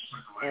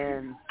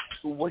and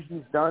what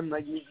he's done,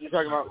 like you're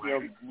talking about,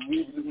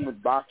 leading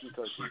with boxing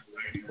coaches.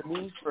 To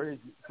me, for his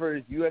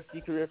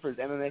UFC career, for his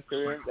MMA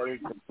career, that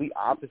is the complete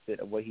opposite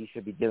of what he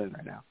should be doing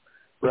right now.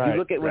 If you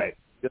look at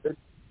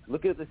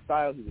look at the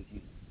style he was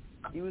using.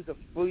 He was a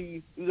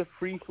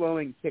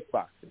free-flowing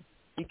kickboxer.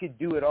 He could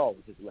do it all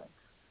with his legs.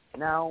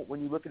 Now,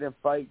 when you look at him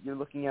fight, you're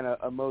looking at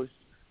a more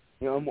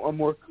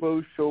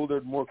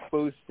closed-shouldered, more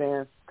closed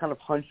stance, kind of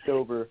hunched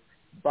over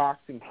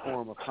boxing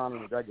form of Conor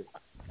McGregor.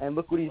 And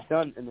look what he's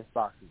done in this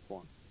boxing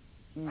form.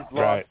 He's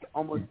lost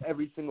almost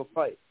every single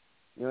fight.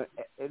 The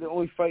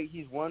only fight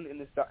he's won in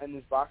this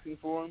boxing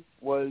form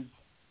was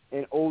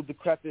an old,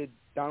 decrepit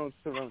Donald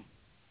Cerrone.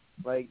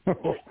 Like,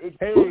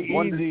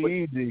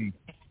 easy.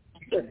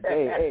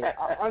 Hey,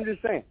 I'm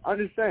just saying. I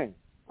mean,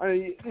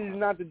 this is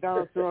not the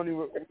Donald Cerrone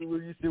we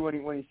were used to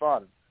when he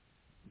fought him.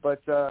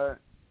 But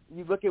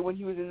you look at when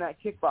he was in that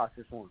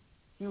kickboxer form.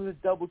 He was a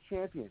double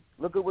champion.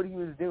 Look at what he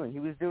was doing. He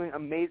was doing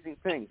amazing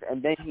things,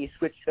 and then he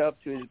switched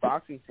up to his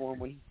boxing form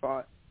when he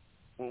fought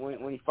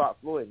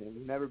Floyd, and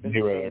he's never been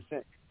the same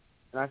since.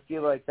 And I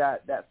feel like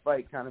that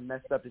fight kind of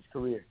messed up his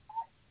career,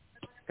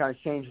 kind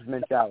of changed his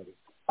mentality.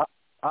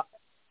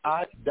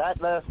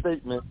 That last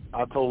statement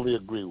I totally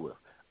agree with.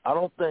 I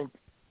don't think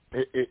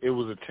it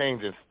was a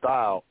change in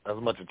style as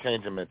much a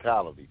change in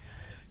mentality.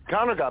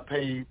 Conor got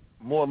paid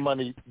more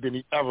money than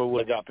he ever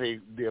would have got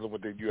paid dealing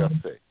with the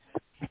UFC.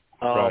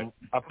 I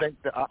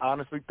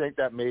honestly think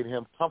that made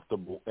him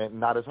comfortable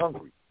and not as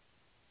hungry.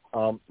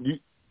 And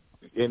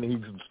he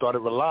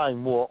started relying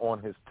more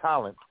on his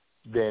talent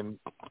than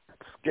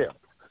skill.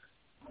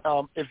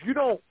 If you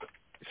don't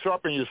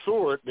sharpen your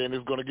sword, then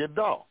it's going to get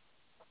dull.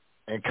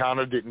 And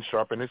Conor didn't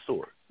sharpen his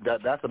sword.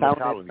 That's a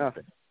mentality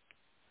thing.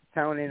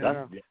 Talent ain't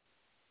enough.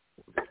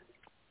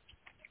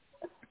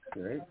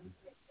 All right.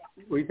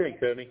 What do you think,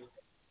 Tony?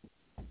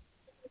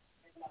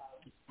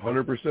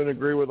 100%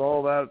 agree with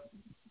all that.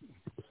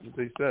 What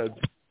they said.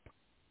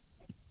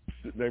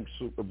 Sitting there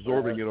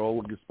absorbing it all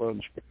like a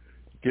sponge,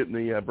 getting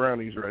the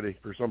brownies ready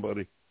for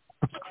somebody.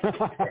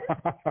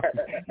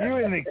 You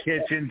in the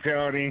kitchen,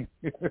 Tony?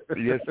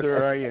 Yes,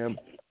 sir, I am.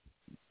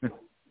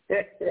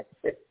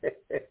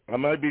 I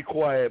might be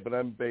quiet, but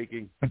I'm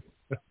baking.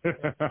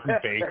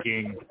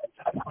 Baking.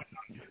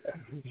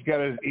 He's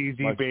got his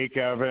easy bake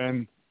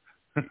oven.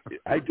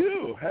 I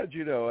do. How'd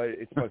you know?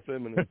 It's my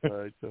feminine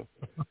side. So.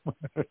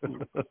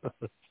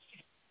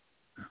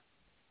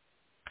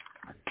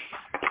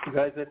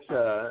 Guys,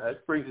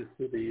 that brings us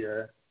to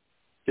the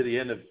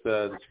end of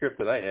the script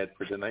that I had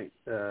for tonight.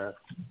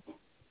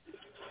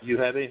 Do you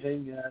have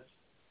anything,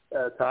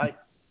 Ty?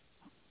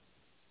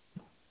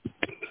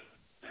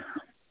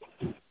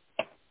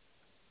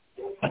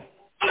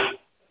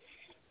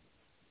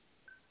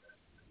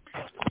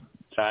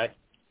 Ty?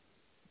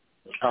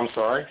 I'm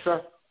sorry,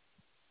 sir?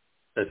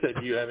 I said,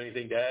 do you have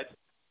anything to add?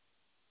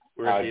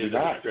 I do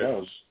not.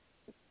 No.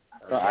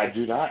 Okay. I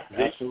do not.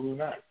 Absolutely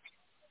not.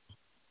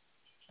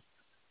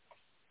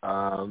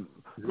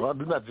 Well,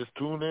 do not just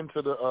tune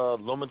into the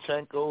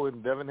Lomachenko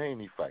and Devin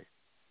Haney fight.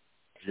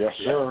 Yes,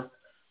 sir.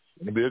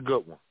 It'll be a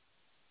good one.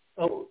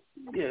 Oh,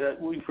 yeah.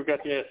 We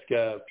forgot to ask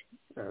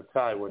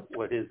Ty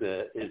what his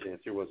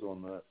answer was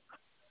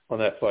on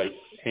that fight,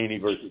 Haney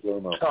versus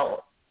Lomo.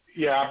 Oh,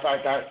 yeah.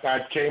 I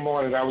came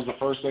on, and that was the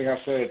first thing I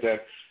said,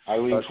 that I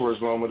lean towards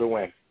Lomo to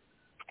win.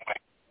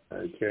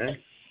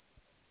 Okay.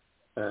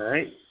 All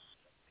right.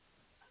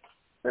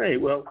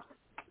 Well,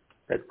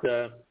 that's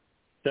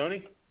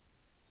Tony.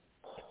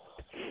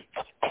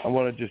 I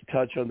want to just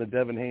touch on the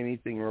Devin Haney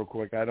thing real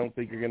quick. I don't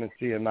think you're going to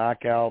see a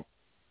knockout.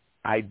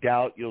 I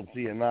doubt you'll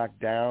see a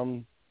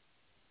knockdown.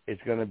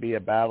 It's going to be a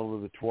battle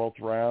to the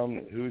 12th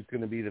round. Who's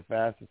going to be the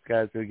fastest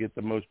guy? Going to get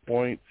the most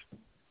points?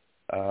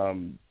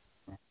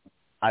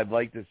 I'd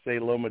like to say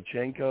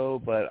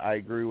Lomachenko, but I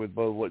agree with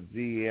both what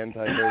Z and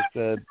Tyler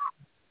said.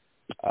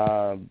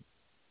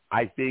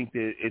 I think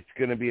that it's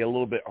going to be a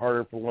little bit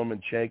harder for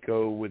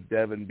Lomachenko with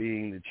Devin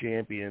being the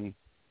champion.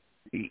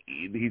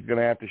 He's going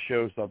to have to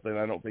show something.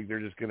 I don't think they're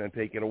just going to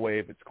take it away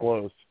if it's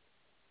close.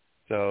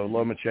 So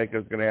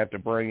Lomachenko's going to have to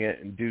bring it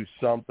and do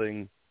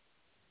something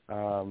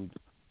to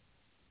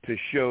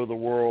show the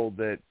world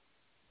that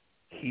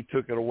he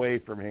took it away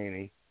from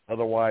Haney.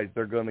 Otherwise,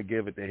 they're going to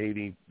give it to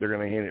Haney. They're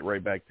going to hand it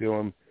right back to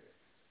him.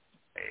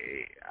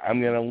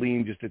 I'm going to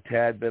lean just a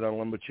tad bit on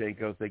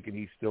Lomachenko, thinking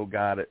he's still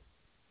got it.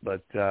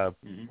 But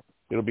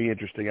it'll be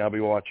interesting. I'll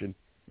be watching.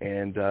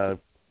 And,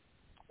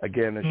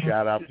 again, a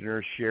shout-out to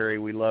Nurse Sherry.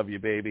 We love you,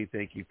 baby.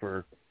 Thank you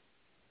for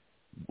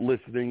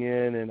listening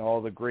in and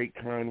all the great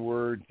kind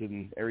words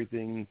and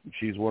everything.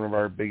 She's one of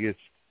our biggest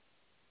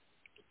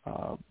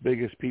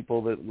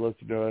people that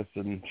listen to us,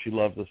 and she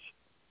loves us.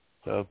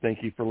 So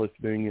thank you for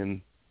listening,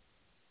 and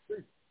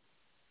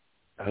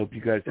I hope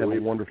you guys have a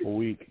wonderful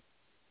week.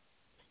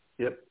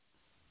 Yep.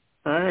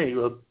 All right.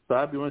 Well,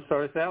 Bob, you want to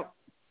start us out?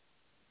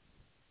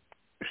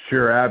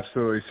 Sure,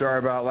 absolutely. Sorry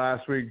about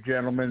last week,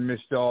 gentlemen.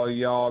 Missed all of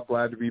y'all.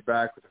 Glad to be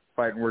back with the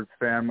Fightnwords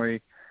family.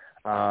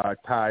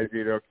 Ty,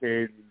 Zito,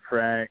 Kayden,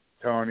 Frank,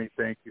 Tony,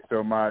 thank you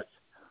so much.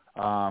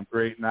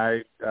 Great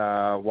night.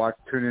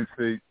 Tune in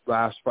for the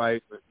last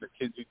fight with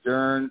Mackenzie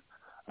Dern.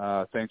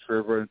 Thanks for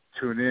everyone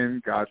tuning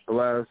in. God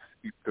bless.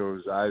 Keep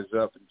those eyes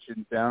up and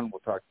chin down. We'll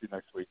talk to you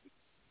next week.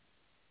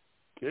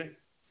 Okay.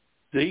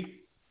 Z?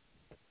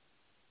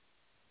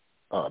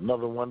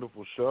 Another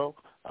wonderful show.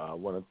 I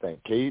want to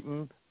thank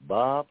Kayden,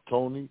 Bob,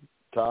 Tony,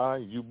 Ty,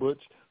 you,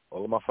 Butch,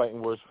 all of my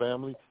Fighting Words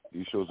family.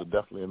 These shows are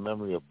definitely in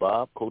memory of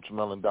Bob, Coach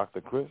Mel, and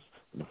Dr. Chris.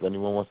 And if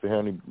anyone wants to hear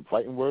any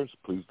Fighting Words,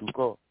 please do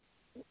call.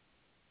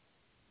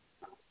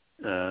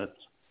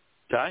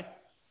 Ty?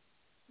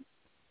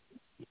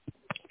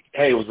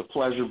 Hey, it was a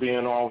pleasure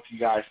being on with you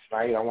guys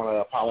tonight. I want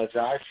to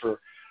apologize for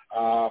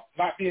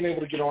not being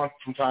able to get on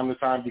from time to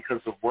time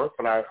because of work,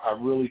 but I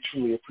really,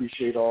 truly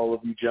appreciate all of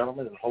you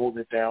gentlemen and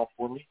holding it down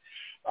for me.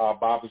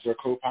 Bob is our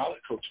co-pilot.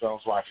 Coach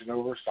Bell's watching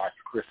over us. Dr.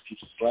 Chris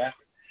keeps us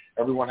laughing.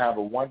 Everyone have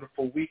a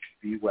wonderful week.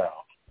 Be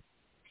well.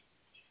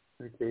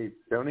 Okay,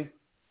 Tony?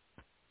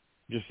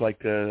 Just like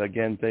to,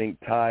 again, thank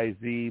Ty,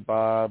 Z,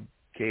 Bob,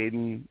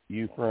 Kayden,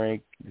 you,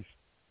 Frank. Just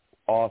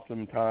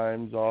awesome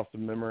times,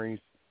 awesome memories.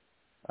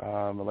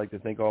 I'd like to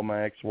thank all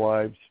my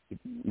ex-wives.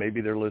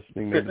 Maybe they're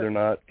listening, maybe they're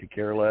not. Could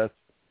care less.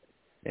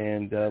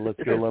 And let's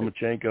go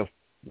Lomachenko.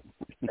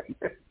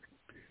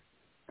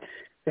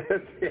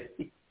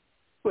 Okay.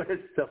 Well,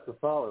 it's tough to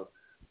follow.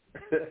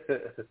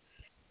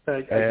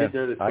 I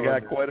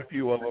got quite a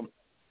few of them.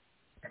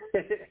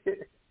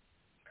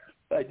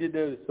 I did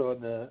notice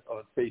on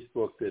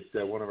Facebook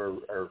that one of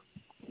our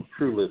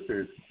true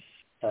listeners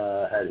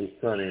had his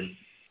son in.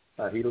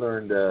 He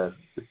learned to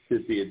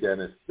be a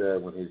dentist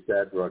when his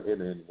dad brought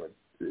him in, when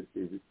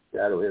he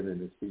shadowed him in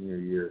his senior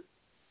year.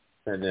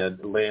 And then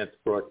Lance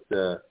brought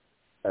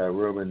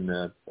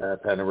Roman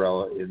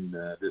Panarella in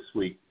this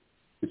week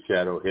to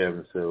shadow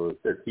him. So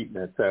they're keeping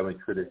that family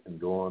tradition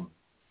going,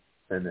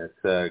 and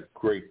that's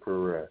great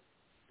for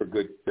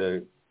good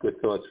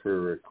thoughts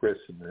for Chris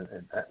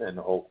and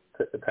the whole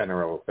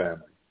Panarella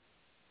family.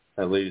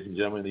 Ladies and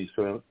gentlemen, these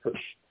programs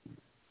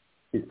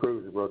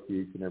are brought to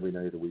you each and every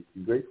night of the week.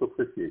 In grateful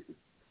appreciation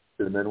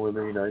to the men and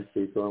women of the United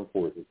States Armed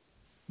Forces,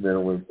 men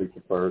and women police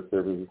and fire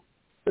services,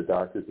 the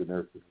doctors and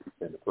nurses,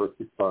 and the first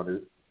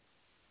responders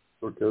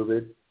for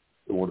COVID,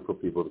 the wonderful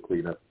people to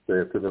clean up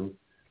after them,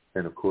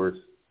 and, of course,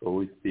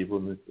 always people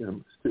in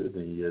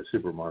the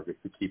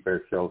supermarkets to keep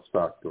our shelves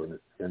stocked during this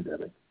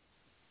pandemic.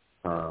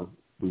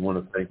 We want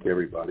to thank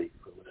everybody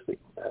for listening.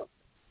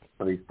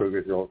 These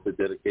programs are also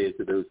dedicated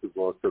to those who've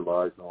lost their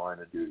lives in the line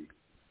of duty.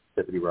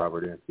 Deputy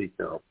Robert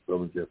Antico,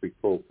 Roman Jeffrey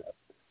Colcap,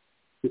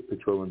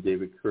 Patrolman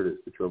David Curtis,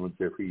 Patrolman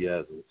Jeffrey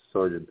Yazin,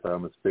 Sergeant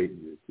Thomas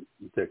Payton,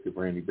 Detective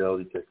Randy Bell,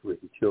 Detective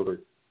Ricky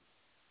Childers,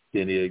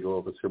 San Diego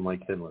Officer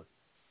Mike Henler,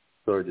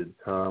 Sergeant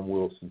Tom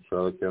Wilson,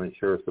 Charlotte County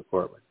Sheriff's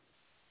Department,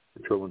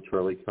 Patrolman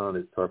Charlie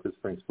Condit, Tarpon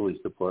Springs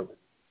Police Department,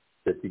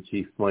 Deputy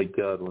Chief Mike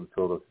Godwin,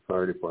 Philadelphia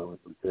Fire Department,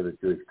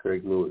 Lieutenant Judge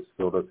Craig Lewis,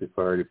 Philadelphia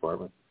Fire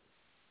Department,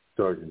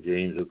 Sergeant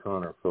James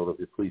O'Connor,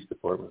 Philadelphia Police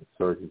Department,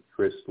 Sergeant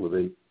Chris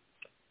Levate,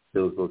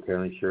 Hillsborough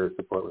County Sheriff's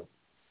Department,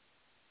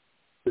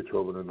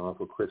 Patrolman and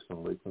Officer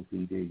Kristen, Lakeland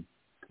PD,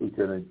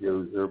 Lieutenant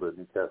Joe Zerba,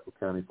 Newcastle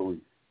County Police,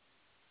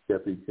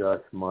 Deputy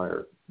Josh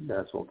Meyer,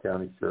 Nassau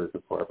County Sheriff's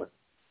Department,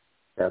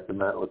 Captain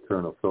Matt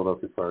Letourneau,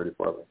 Philadelphia Fire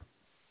Department,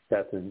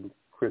 Captain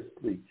Chris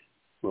Leach,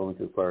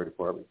 Wilmington Fire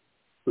Department,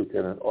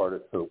 Lieutenant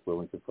Artis Hope,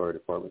 Wilmington Fire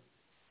Department,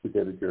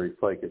 Lieutenant Jerry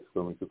Ficus,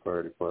 Wilmington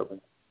Fire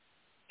Department,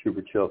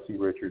 Trooper Chelsea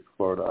Richards,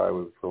 Florida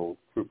Highway Patrol,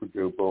 Trooper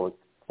Joe Bullock,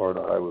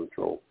 Florida Highway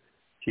Patrol,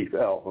 Chief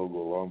Al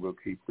Hogle, Longboat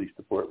Key Police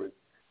Department,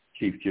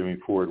 Chief Jimmy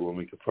Ford,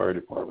 Wilmington Fire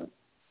Department,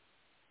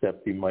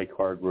 Deputy Mike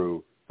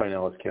Hargrove,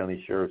 Pinellas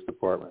County Sheriff's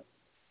Department,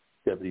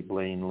 Deputy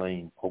Blaine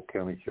Lane, Polk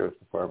County Sheriff's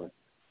Department,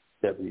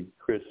 Deputy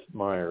Chris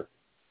Meyer,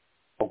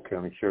 Polk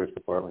County Sheriff's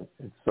Department,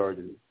 and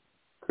Sergeant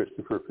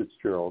Christopher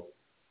Fitzgerald,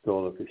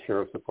 Philadelphia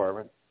Sheriff's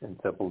Department, and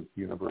Temple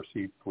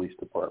University Police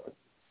Department.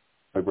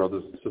 My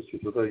brothers and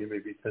sisters, although you may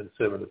be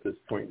 10-7 at this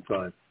point in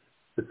time,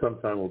 but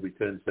sometime we'll be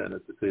 10-10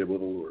 at the table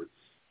of the Lord.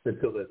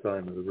 Until that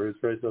time, may the roads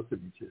rise up to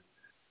meet you.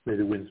 May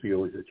the winds be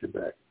always at your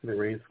back, and the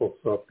rains fall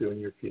softly on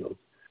your fields,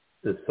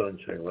 and the sun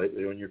shine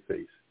lightly on your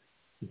face.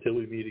 Until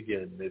we meet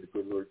again, may the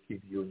good Lord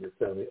keep you and your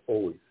family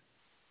always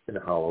in the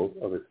hollow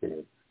of his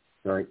hand.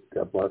 All right,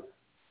 God bless,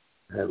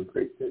 and have a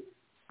great day,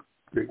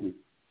 great week.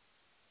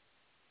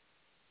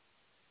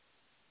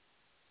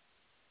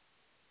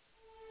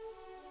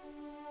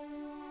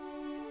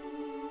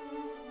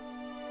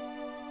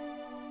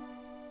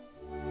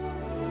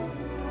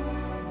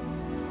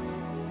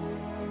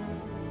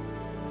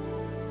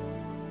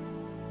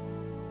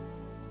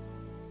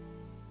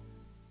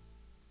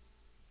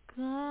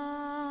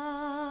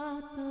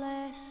 God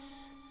bless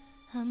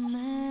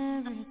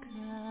America,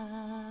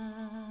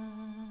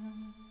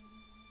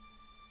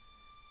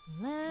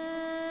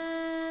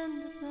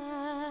 land that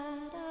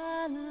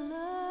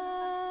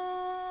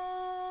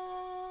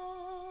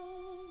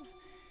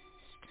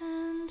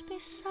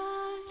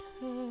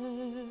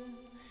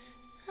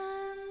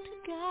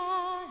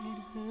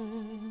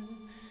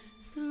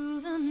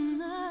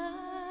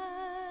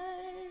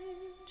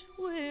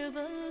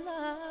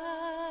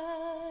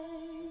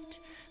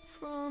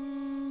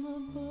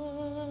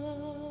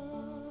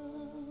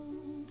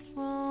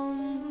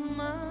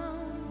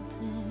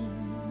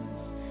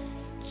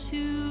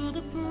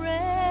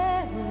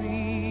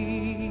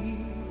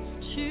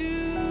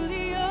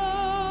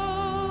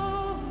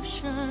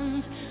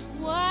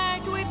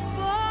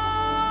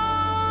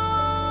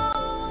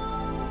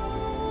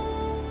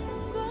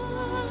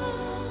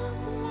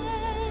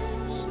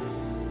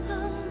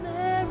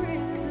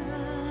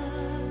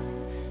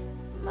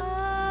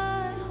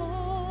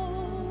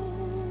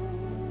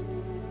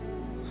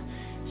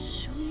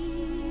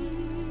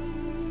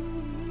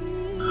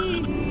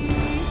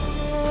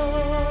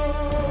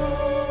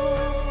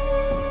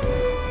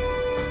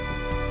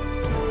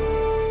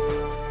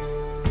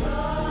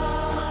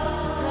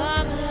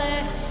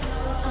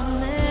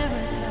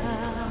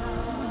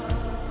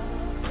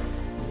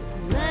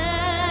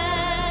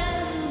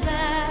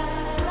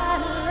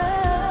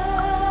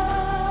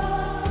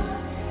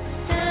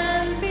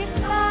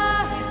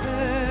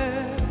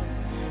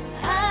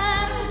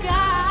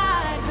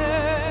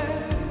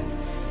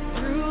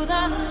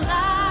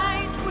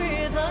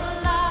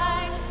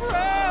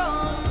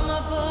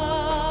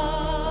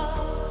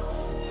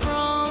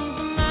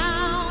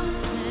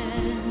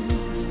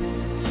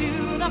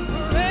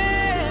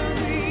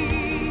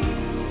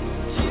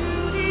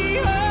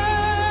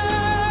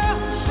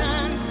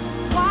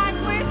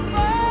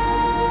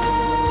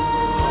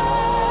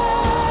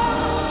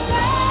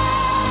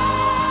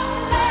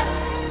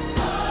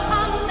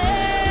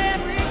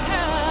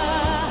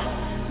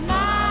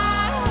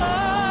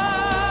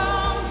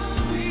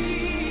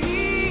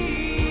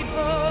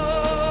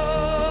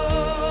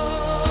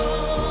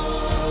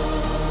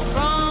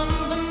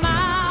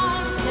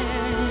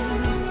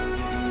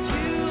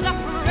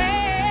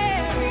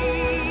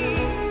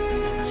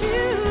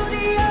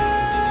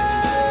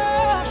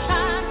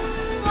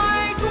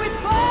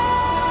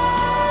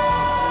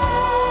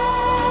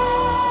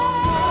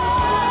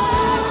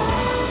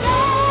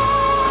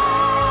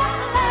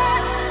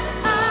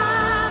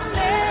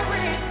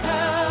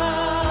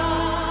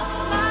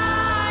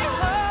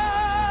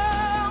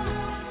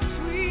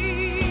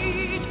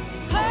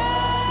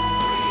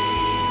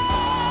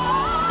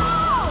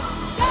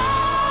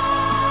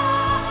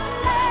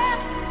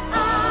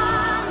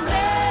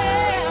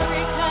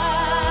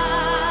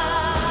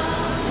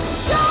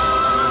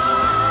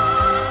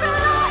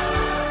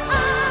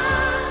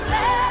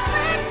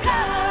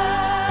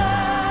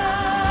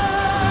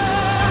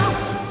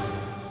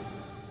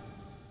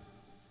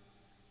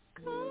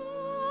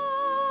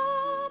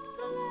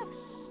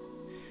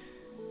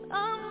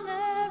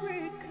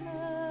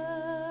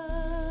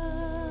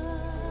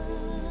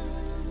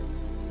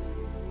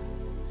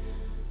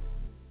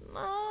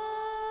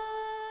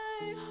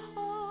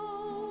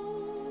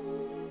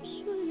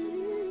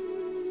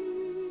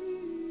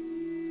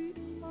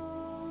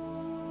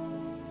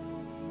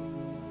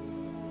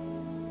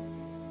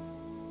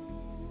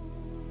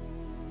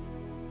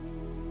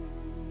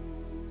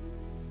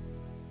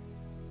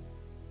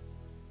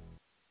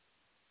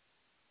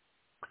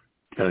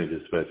County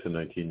Dispatch in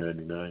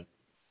 1999.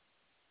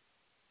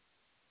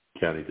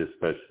 County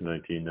Dispatch in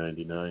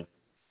 1999.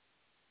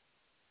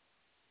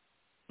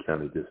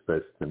 County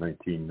Dispatch in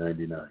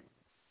 1999.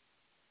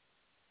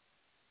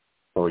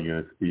 All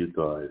units be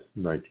advised,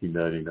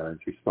 1999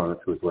 responded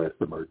to his last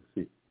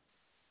emergency.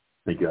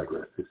 May God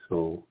rest his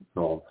soul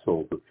and all the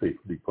souls of the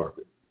faithful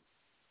department.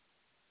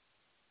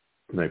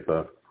 Good night,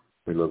 Bob.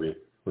 We love you.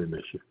 We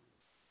miss you.